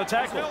forward in the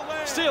tackle.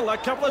 Still a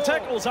couple of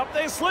tackles up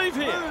their sleeve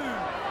here. 5.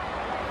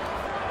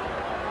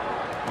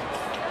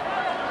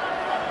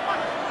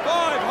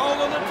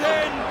 Hold on the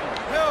 10.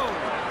 Held.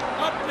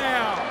 Up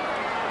now.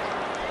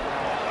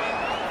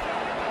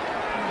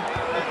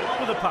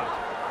 With a punt.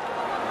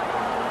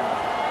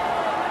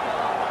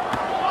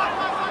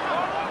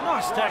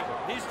 Nice tackle.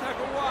 Here's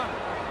tackle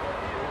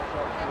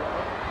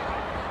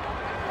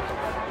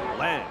 1.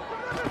 Lamb.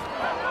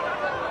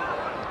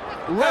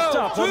 Wrapped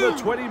up on the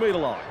 2. 20-metre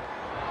line.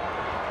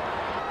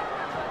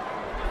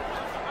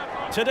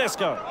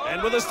 Tedesco,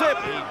 and with a step,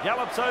 he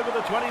gallops over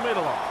the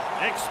 20-metre line.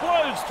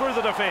 Explodes through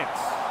the defence.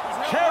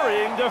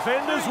 Carrying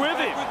defenders with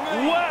him.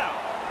 Wow!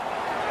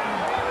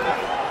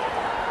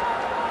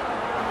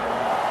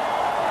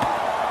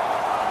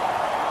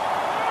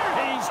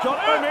 He's got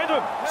got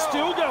momentum.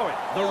 Still going.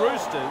 The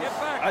Roosters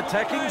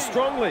attacking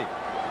strongly.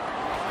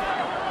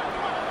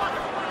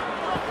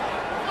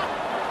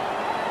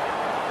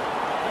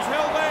 He's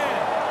held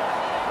there.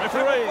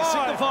 Referee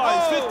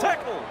signifies fifth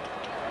tackle.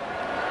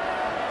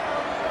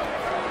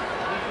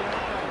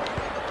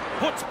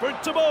 Puts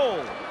Brent to ball.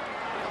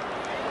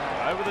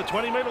 Over the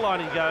 20-metre line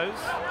he goes.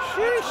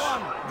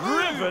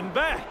 Driven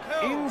back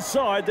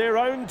inside their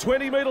own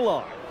 20-metre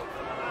line.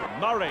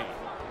 Murray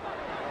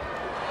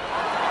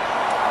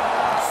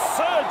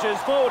surges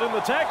forward in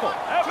the tackle.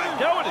 Have a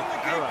go at him.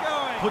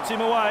 Puts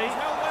him away.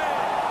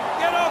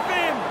 Get off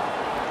him.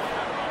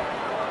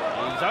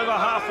 He's over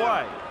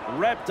halfway.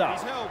 Wrapped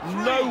up.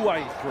 No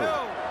way through.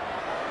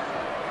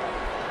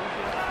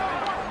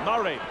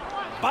 Murray.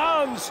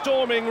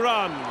 Barnstorming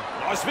run.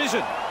 Nice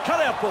vision.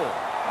 Cut out ball.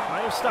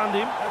 May have stunned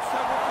him.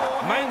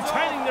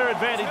 Maintaining their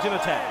advantage in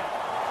attack.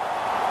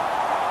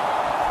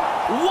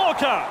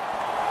 Walker.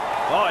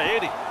 Oh,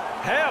 Eddie.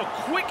 How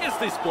quick is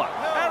this bloke?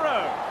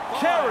 Arrow.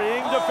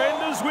 Carrying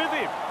defenders with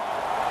him.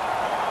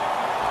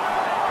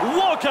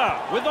 Walker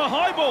with the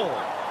high ball.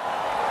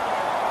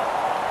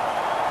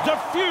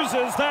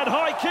 Diffuses that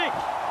high kick.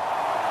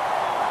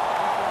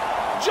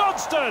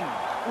 Johnston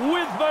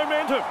with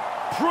momentum.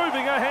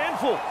 Proving a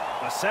handful.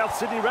 The South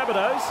Sydney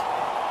Rabbitohs.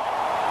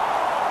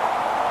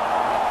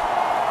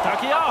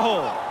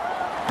 Takiaho.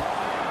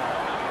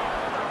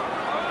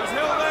 He's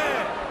held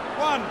there.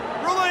 One.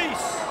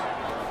 Release.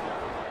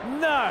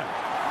 No,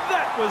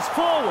 that was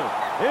forward.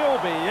 He'll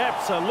be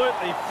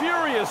absolutely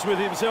furious with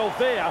himself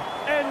there,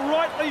 and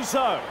rightly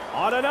so.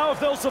 I don't know if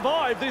they'll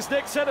survive this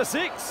next set of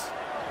 6.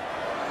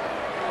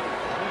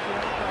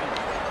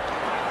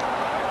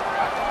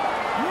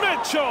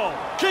 Mitchell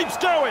keeps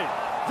going.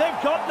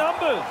 They've got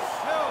numbers.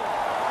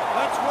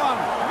 That's one.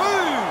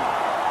 Move.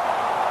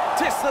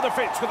 Tests the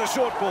defence with a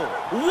short ball.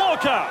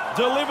 Walker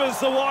delivers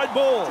the wide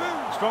ball.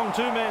 Strong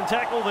two-man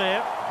tackle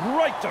there.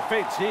 Great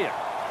defence here.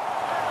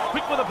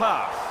 Quick with a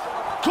pass.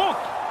 Cook.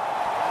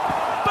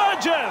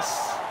 Burgess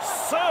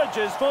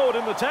surges forward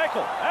in the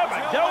tackle. Have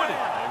a go at him.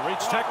 They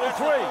reach tackle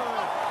 3.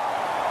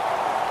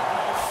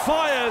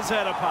 Fires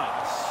out a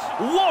pass.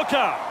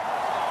 Walker.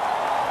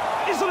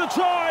 Is it a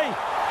try?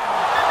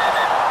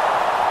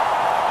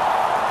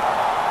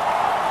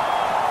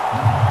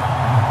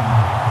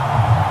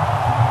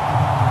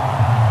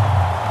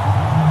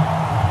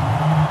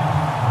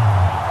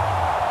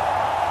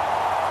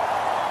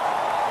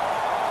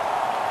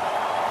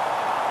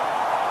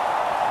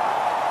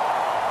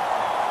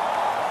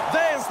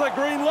 There's the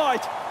green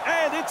light,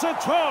 and it's a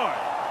try.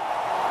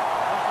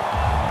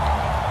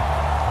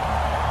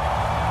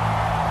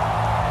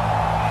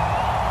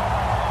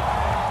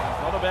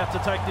 Not about to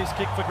take this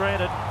kick for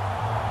granted.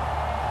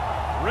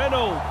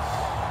 Reynolds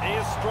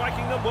is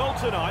striking them well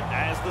tonight.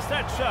 As the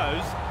stat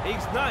shows,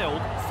 he's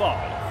nailed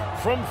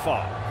 5 from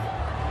 5.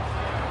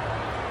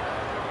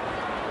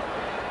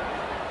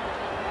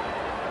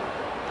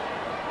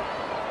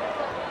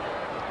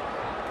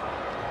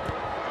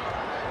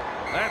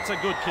 That's a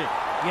good kick.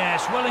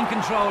 Yes, well in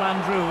control,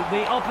 Andrew.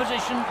 The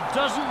opposition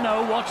doesn't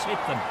know what's hit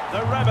them. The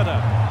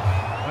Rabbitohs.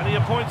 Plenty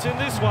of points in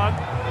this one.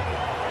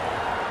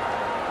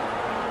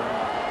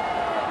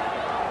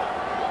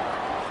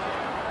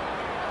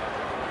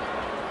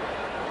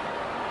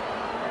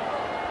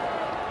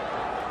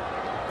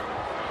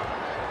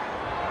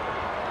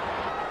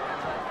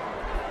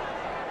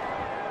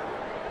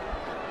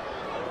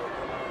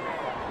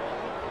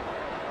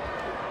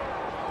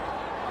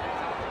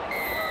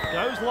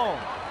 Goes long.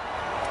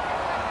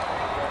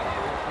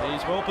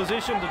 He's well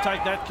positioned to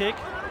take that kick.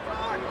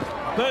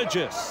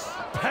 Burgess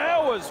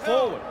powers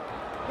forward.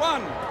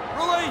 One.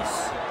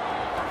 Release.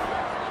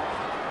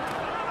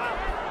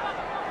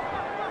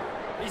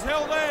 He's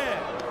held there.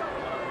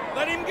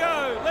 Let him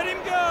go. Let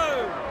him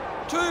go.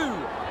 2.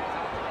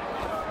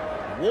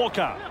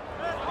 Walker.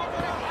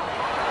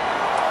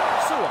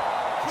 Sewer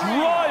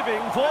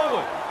driving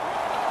forward.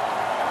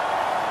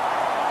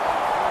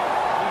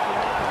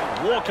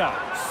 Walker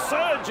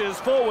surges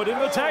forward in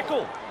the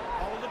tackle.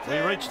 We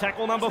reach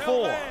tackle number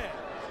 4.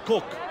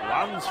 Cook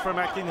runs from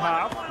acting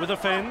half with a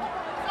fend.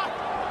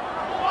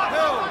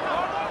 Held.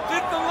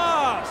 5th and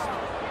last.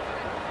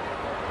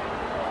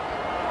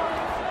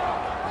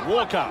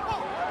 Walker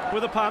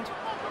with a punt.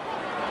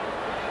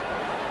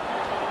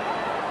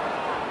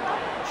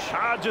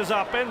 Charges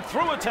up and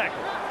through a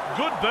tackle.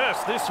 Good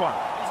burst this one.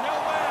 He's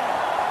held there.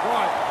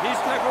 Right,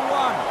 here's tackle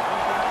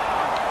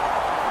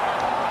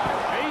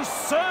 1. He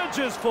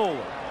surges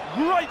forward.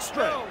 Great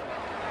strength.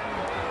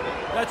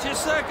 That's his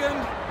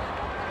second.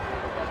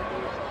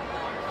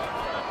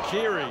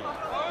 Keary.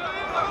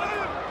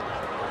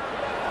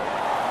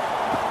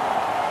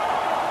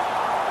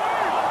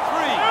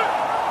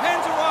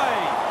 Hands away.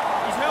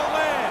 He's held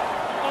there.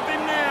 Off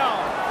him now.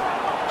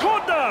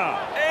 Cordner.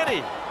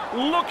 Eddie.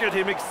 Look at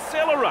him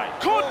accelerate.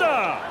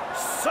 Cordner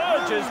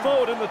surges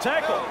forward in the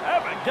tackle.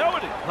 Have a go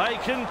at him. They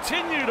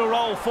continue to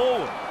roll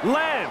forward.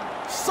 Lamb.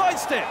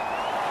 Sidestep.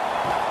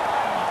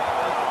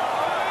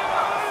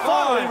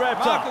 Finally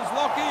wrapped up. Markers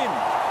lock in.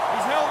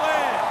 He's held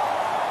there.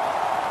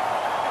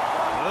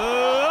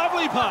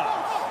 Early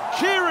pass.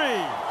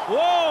 Kiri.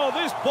 Whoa,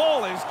 this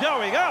ball is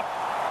going up.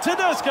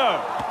 Tedesco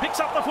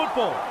picks up the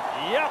football.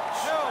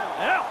 Ouch.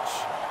 Ouch.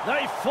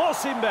 They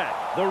force him back.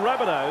 The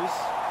Rabbitohs.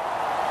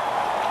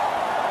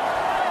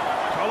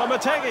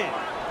 Kolomategi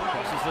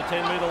crosses the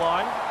 10-metre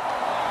line.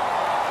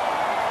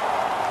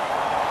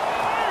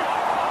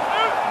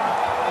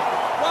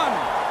 One.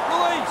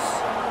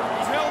 Release.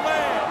 He's held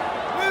there.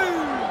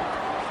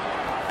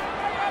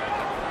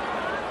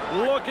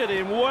 Move. Look at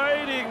him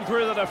wading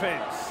through the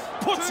defence.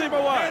 Puts him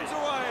away. Hands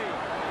away.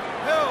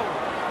 Held.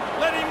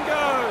 Let him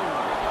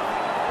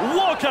go.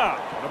 Walker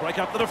to break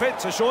up the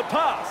defence. A short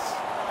pass.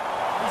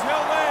 He's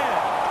held there.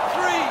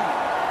 Three.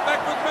 Back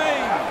with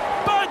me.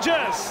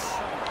 Burgess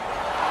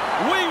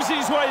weaves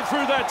his way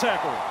through that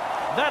tackle.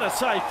 That'll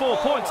save 4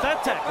 points,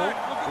 that tackle.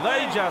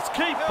 They just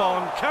keep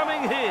on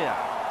coming here.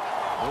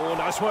 Oh,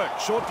 nice work.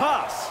 Short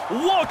pass.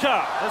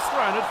 Walker has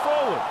thrown it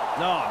forward.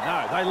 No,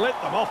 they let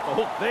them off the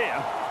hook there.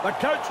 The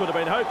coach would have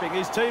been hoping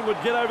his team would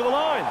get over the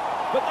line,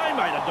 but they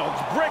made a dog's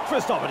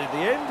breakfast of it in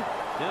the end.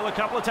 Still a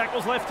couple of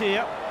tackles left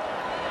here.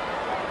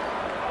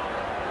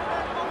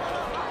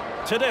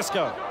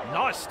 Tedesco,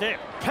 nice step,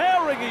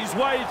 powering his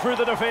way through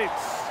the defence.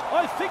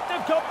 I think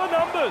they've got the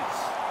numbers.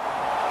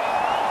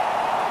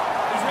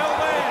 He's held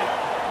there.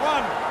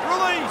 One.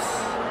 Release.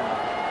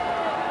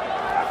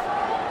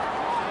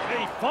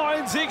 He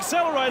finds the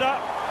accelerator.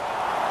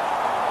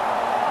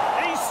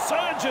 He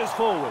surges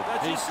forward.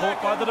 He's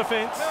caught by the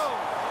defence.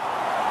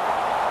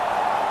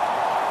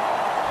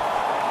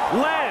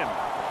 Lamb.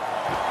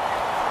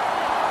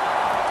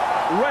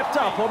 Wrapped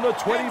up on the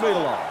 20-metre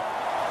line.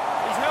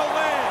 He's held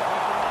there.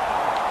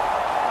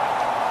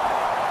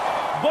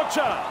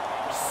 Butcher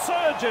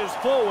surges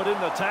forward in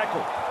the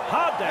tackle.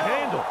 Hard to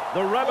handle.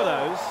 The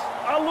Rabbitohs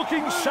are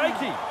looking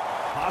shaky.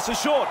 Pass is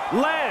short.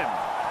 Lamb.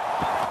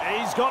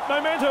 He's got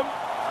momentum.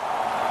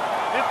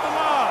 Hit the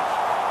mark.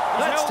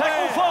 That's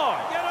tackle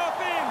 5. Get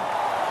off him.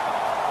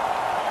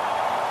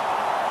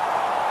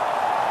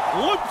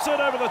 Loops it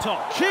over the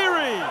top.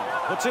 Kiri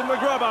puts in the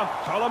grubber.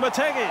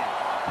 Kolomategi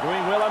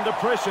doing well under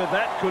pressure.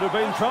 That could have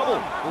been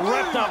trouble.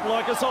 Wrapped up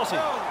like a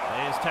sausage.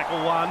 There's tackle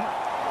 1.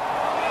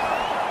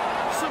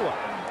 Sewer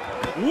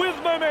with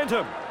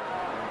momentum.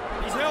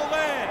 He's held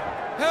there.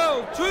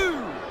 Held 2.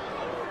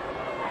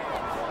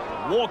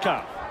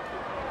 Walker.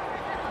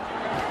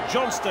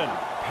 Johnston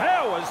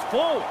powers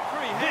forward.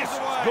 This is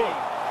good.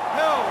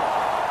 Held.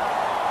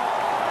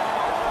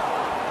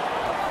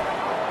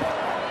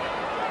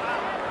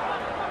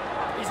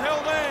 He's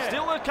held there.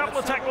 Still a couple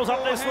of tackles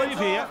up their sleeve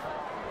here.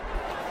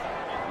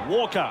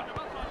 Walker.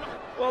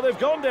 Well, they've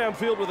gone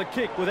downfield with a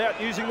kick without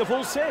using the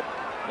full set.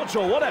 Not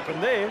sure what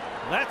happened there.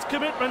 That's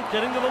commitment,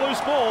 getting to the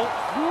loose ball.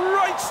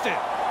 Great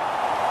step.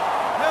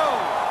 Held.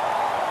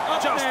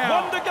 Just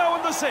now. 1 to go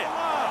in the set.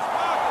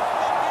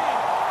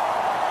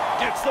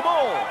 Gets the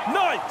ball.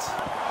 Knight.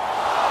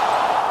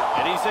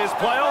 And he says,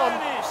 play on.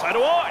 So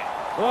do I.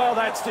 Well,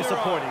 that's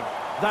disappointing.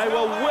 They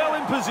were well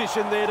in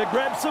position there to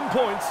grab some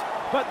points,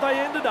 but they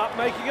ended up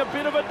making a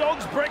bit of a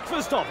dog's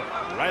breakfast of it.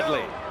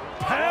 Radley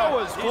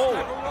powers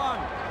forward.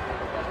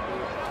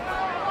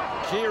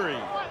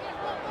 Kiri.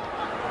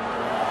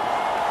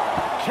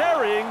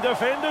 Carrying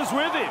defenders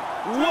with him.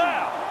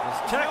 Wow.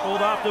 He's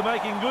tackled after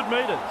making good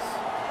metres.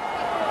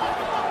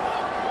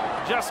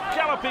 Just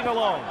galloping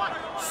along.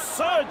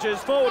 Surges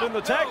forward in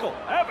the tackle.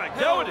 Have a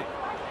go at him.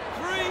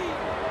 3.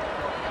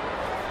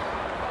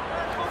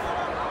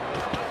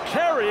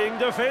 Carrying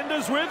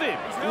defenders with him.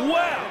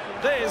 Wow.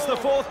 There's the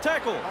 4th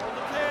tackle.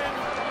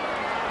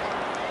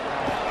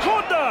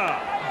 Kunda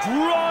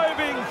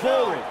driving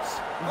forwards.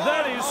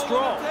 That is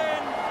strong.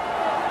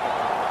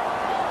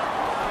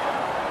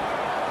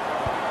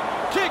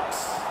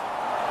 Kicks.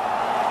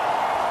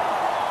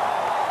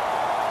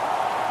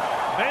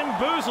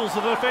 Bamboozles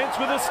the defence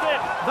with a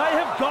step. They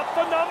have got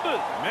the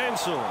numbers.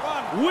 Mansour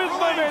with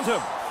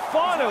momentum.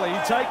 Finally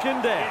taken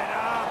down.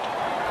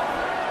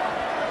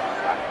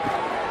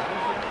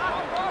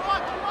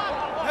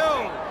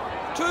 Held.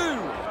 2.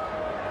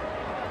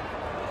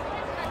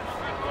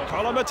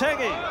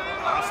 Kolomategi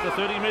past the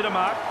 30-metre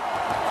mark.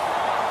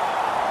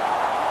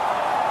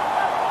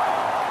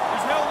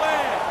 He's held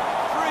there.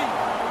 3.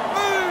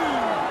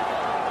 Move.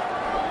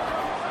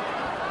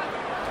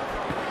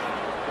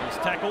 He's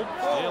tackled.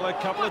 Still a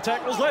couple of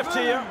tackles left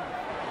here.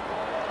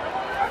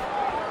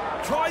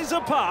 Tries a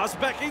pass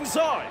back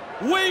inside.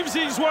 Weaves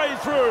his way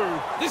through.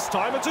 This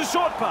time it's a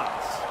short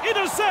pass.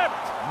 Intercept.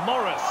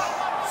 Morris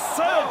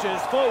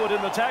surges forward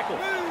in the tackle.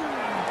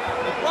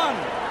 1.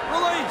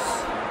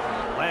 Release.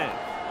 Lamb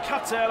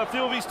cuts out a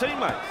few of his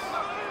teammates.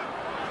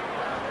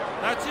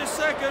 That's his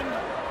second.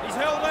 He's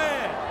held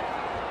there.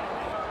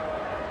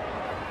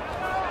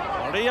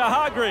 Maria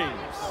Hargreaves.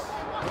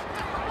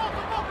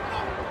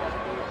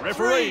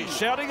 Referee 3.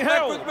 shouting Back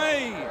hell. with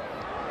me.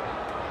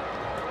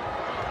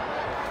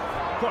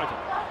 Crichton.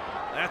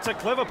 That's a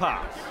clever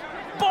pass.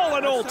 Ball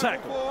and all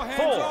tackle. 4.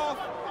 Hands 4. off.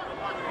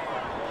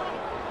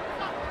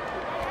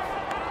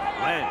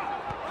 Lamb.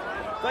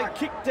 They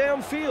kicked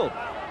downfield.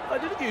 They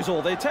didn't use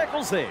all their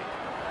tackles there.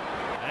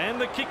 And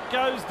the kick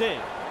goes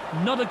dead.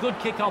 Not a good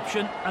kick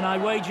option, and I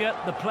wager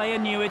the player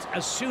knew it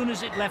as soon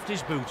as it left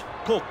his boot.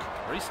 Cook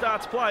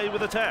restarts play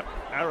with a tap.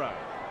 Arrow.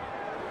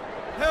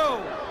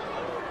 Held.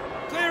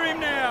 Clear him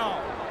now.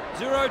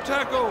 Zero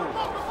tackle.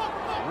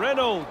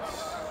 Reynolds.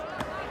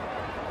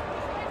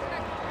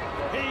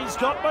 He's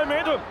got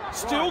momentum.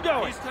 Still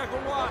going. He's tackle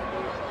one.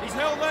 He's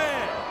held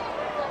there.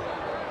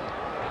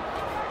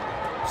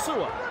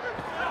 Sewer.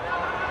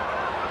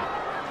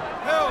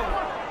 Held.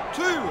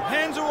 Two.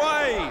 Hands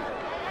away.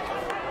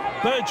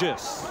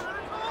 Burgess.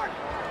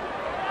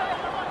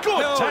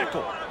 Good Held.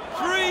 tackle.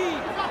 Three.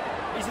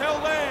 He's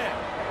held there.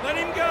 Let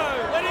him go.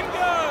 Let him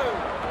go.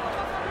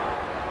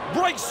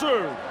 Breaks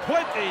through.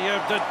 Plenty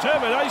of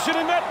determination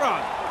in that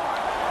run.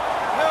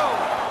 Held.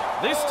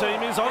 This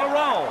team is on a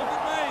roll. Look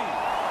at me.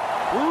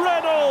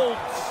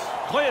 Reynolds.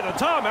 Clear the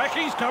tarmac.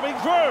 He's coming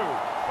through.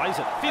 Plays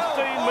it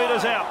 15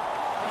 metres out.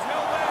 He's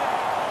held there.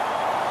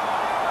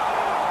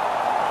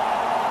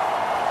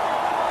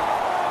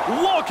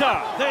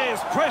 Walker.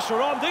 There's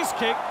pressure on this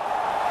kick.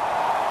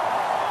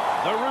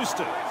 The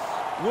Roosters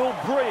will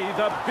breathe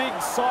a big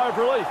sigh of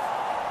relief.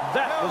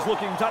 That was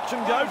looking touch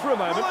and go for a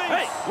moment.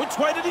 Hey, which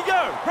way did he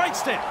go? Great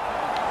step.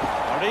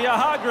 Maria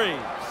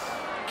Hargreaves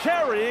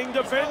carrying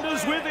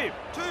defenders with him.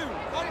 Two.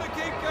 On the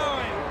keep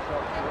going.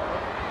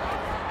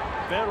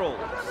 Beryl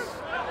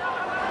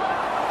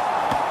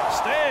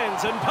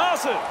stands and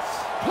passes.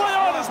 Play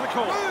on is the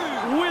call.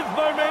 With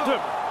momentum,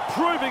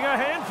 proving a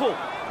handful.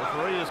 The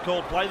three is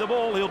called play the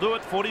ball. He'll do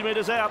it 40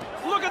 metres out.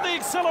 Look at the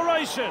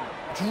acceleration.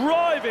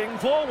 Driving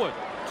forward.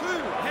 Two.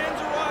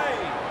 Hands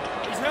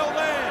away. He's held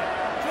there.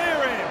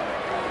 Clear him.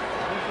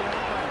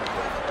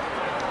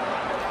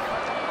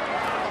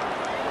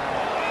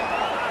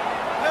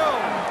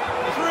 Held.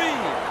 Three.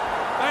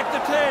 Back to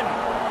 10.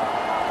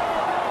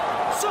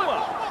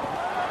 Sewer.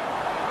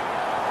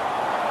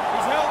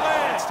 He's held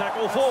there. That's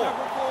tackle four.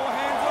 Tackle four.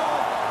 Hands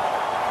off.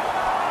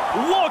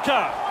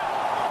 Walker.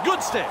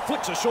 Good step.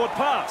 Flicks a short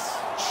pass.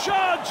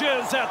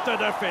 Charges at the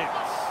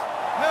defence.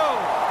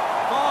 Held.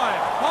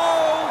 Five.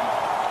 Hold.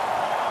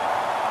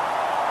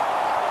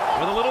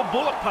 With a little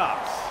bullet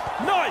pass.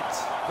 Knight,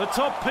 the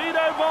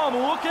torpedo bomb,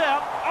 look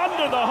out,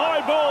 under the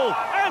high ball,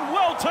 and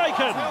well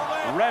taken.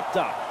 Wrapped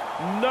up,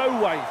 no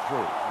way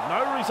through.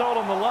 No result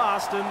on the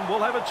last, and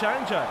we'll have a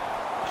changeover.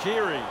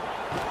 Keary.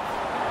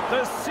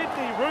 The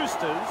Sydney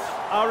Roosters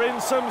are in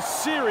some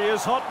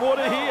serious hot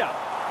water here.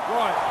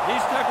 Right,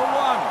 he's tackle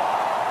one.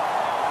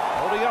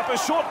 Holding up a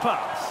short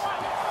pass.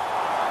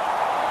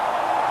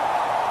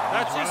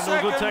 That's his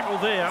Another second. good tackle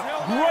there.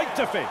 Great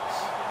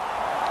defence.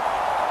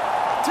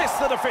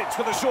 Test the defence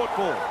with a short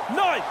ball.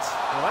 Knight!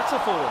 Well, that's a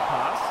forward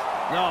pass.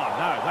 No,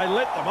 they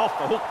let them off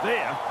the hook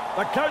there.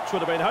 The coach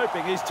would have been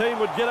hoping his team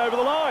would get over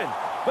the line,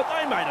 but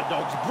they made a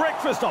dog's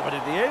breakfast of it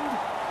in the end.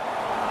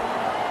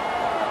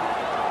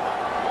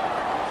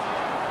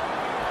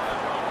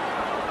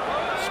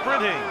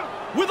 Sprinting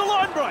with a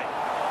line break.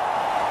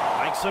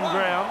 Makes some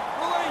ground.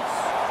 Release.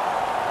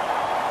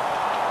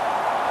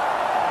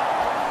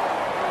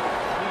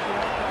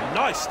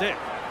 Nice step.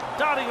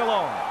 Darting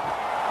along.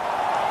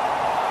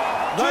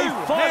 They Two,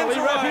 finally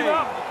hands wrap him away.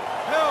 up.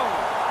 Held.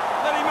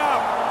 Let him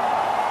up.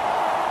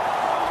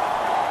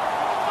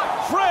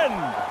 Friend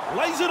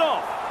lays it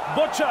off.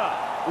 Butcher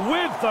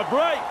with the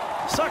break.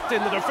 Sucked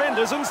in the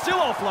defenders and still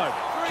offloaded.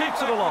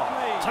 Keeps it alive.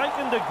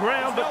 Taken to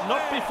ground, but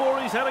not before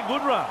he's had a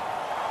good run.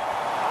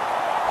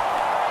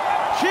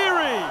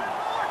 Keary.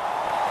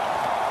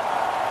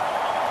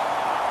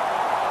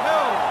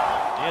 Held.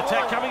 The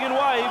attack coming in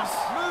waves.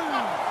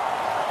 Move.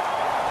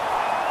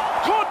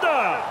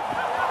 Corner.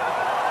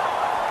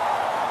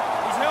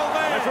 He's held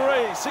there.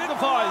 Referee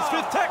signifies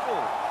fifth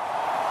tackle.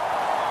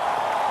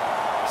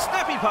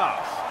 Snappy pass.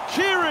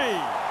 Keary.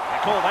 They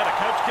call that a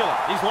coach killer.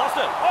 He's lost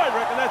it. I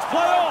reckon that's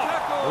play on.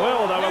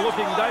 Well, they were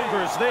looking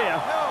dangerous there,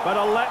 but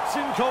a lapse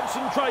in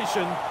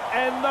concentration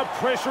and the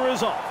pressure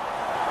is off.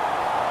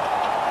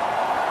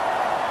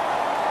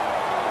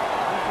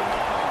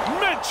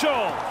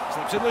 Mitchell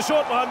slips in the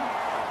short one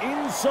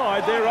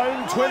inside their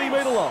own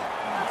 20-metre line.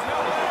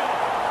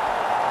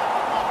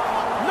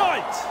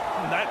 Knight.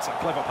 That's a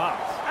clever pass.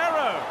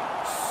 Arrow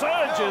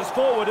surges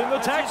forward in the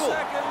tackle.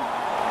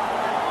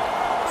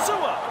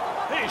 Sewer.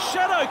 His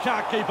shadow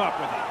can't keep up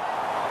with him.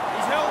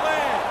 He's held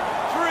there.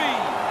 Three.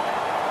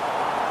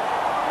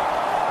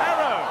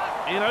 Arrow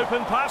in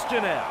open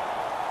pasture now.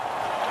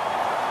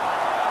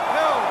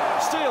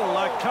 Held. Still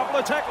a couple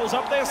of tackles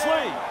up their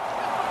sleeve.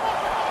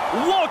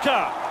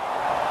 Walker.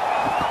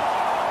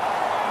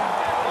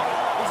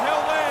 He's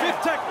held there.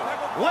 Fifth tackle.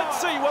 Let's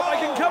see what they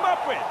can come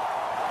up with.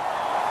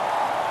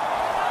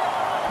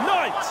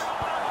 Knight.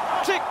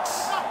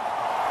 Kicks.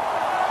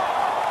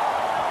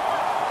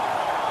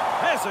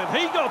 Hasn't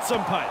he got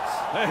some pace?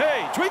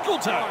 Hey, Twinkle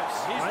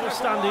Toes. May have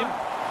stunned him.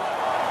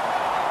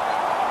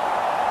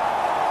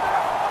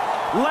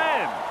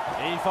 Lamb.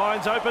 He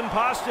finds open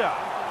pasture.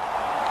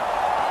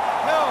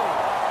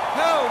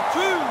 Held.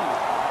 Two.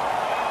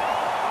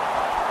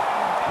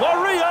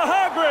 Maria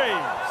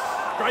Hargreaves.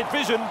 Great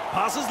vision.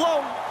 Passes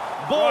long.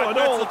 Ball and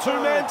all, a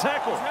two-man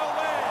tackle. He's held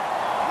there.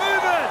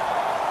 Move it.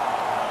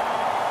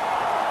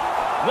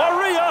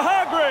 Warrior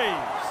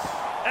Hargreaves.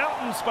 Out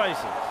in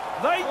spaces.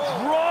 They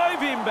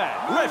drive him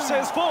back. Ref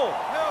says full.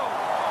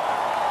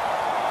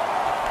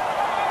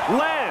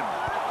 Lamb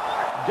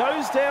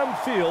goes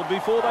downfield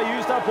before they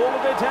used up all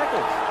of their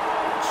tackles.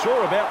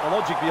 Sure about the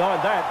logic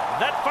behind that.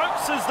 That,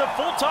 folks, is the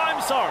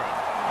full-time siren.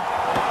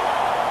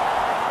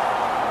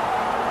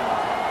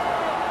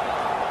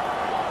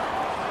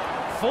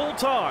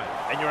 Full-time.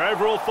 And your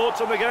overall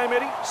thoughts on the game,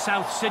 Eddie?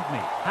 South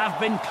Sydney have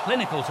been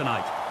clinical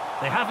tonight.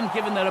 They haven't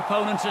given their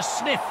opponents a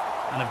sniff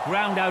and have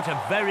ground out a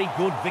very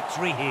good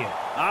victory here.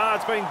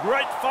 It's been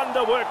great fun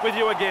to work with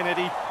you again,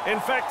 Eddie. In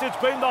fact, it's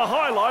been the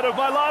highlight of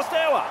my last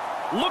hour.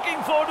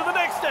 Looking forward to the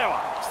next hour.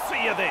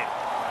 See you then.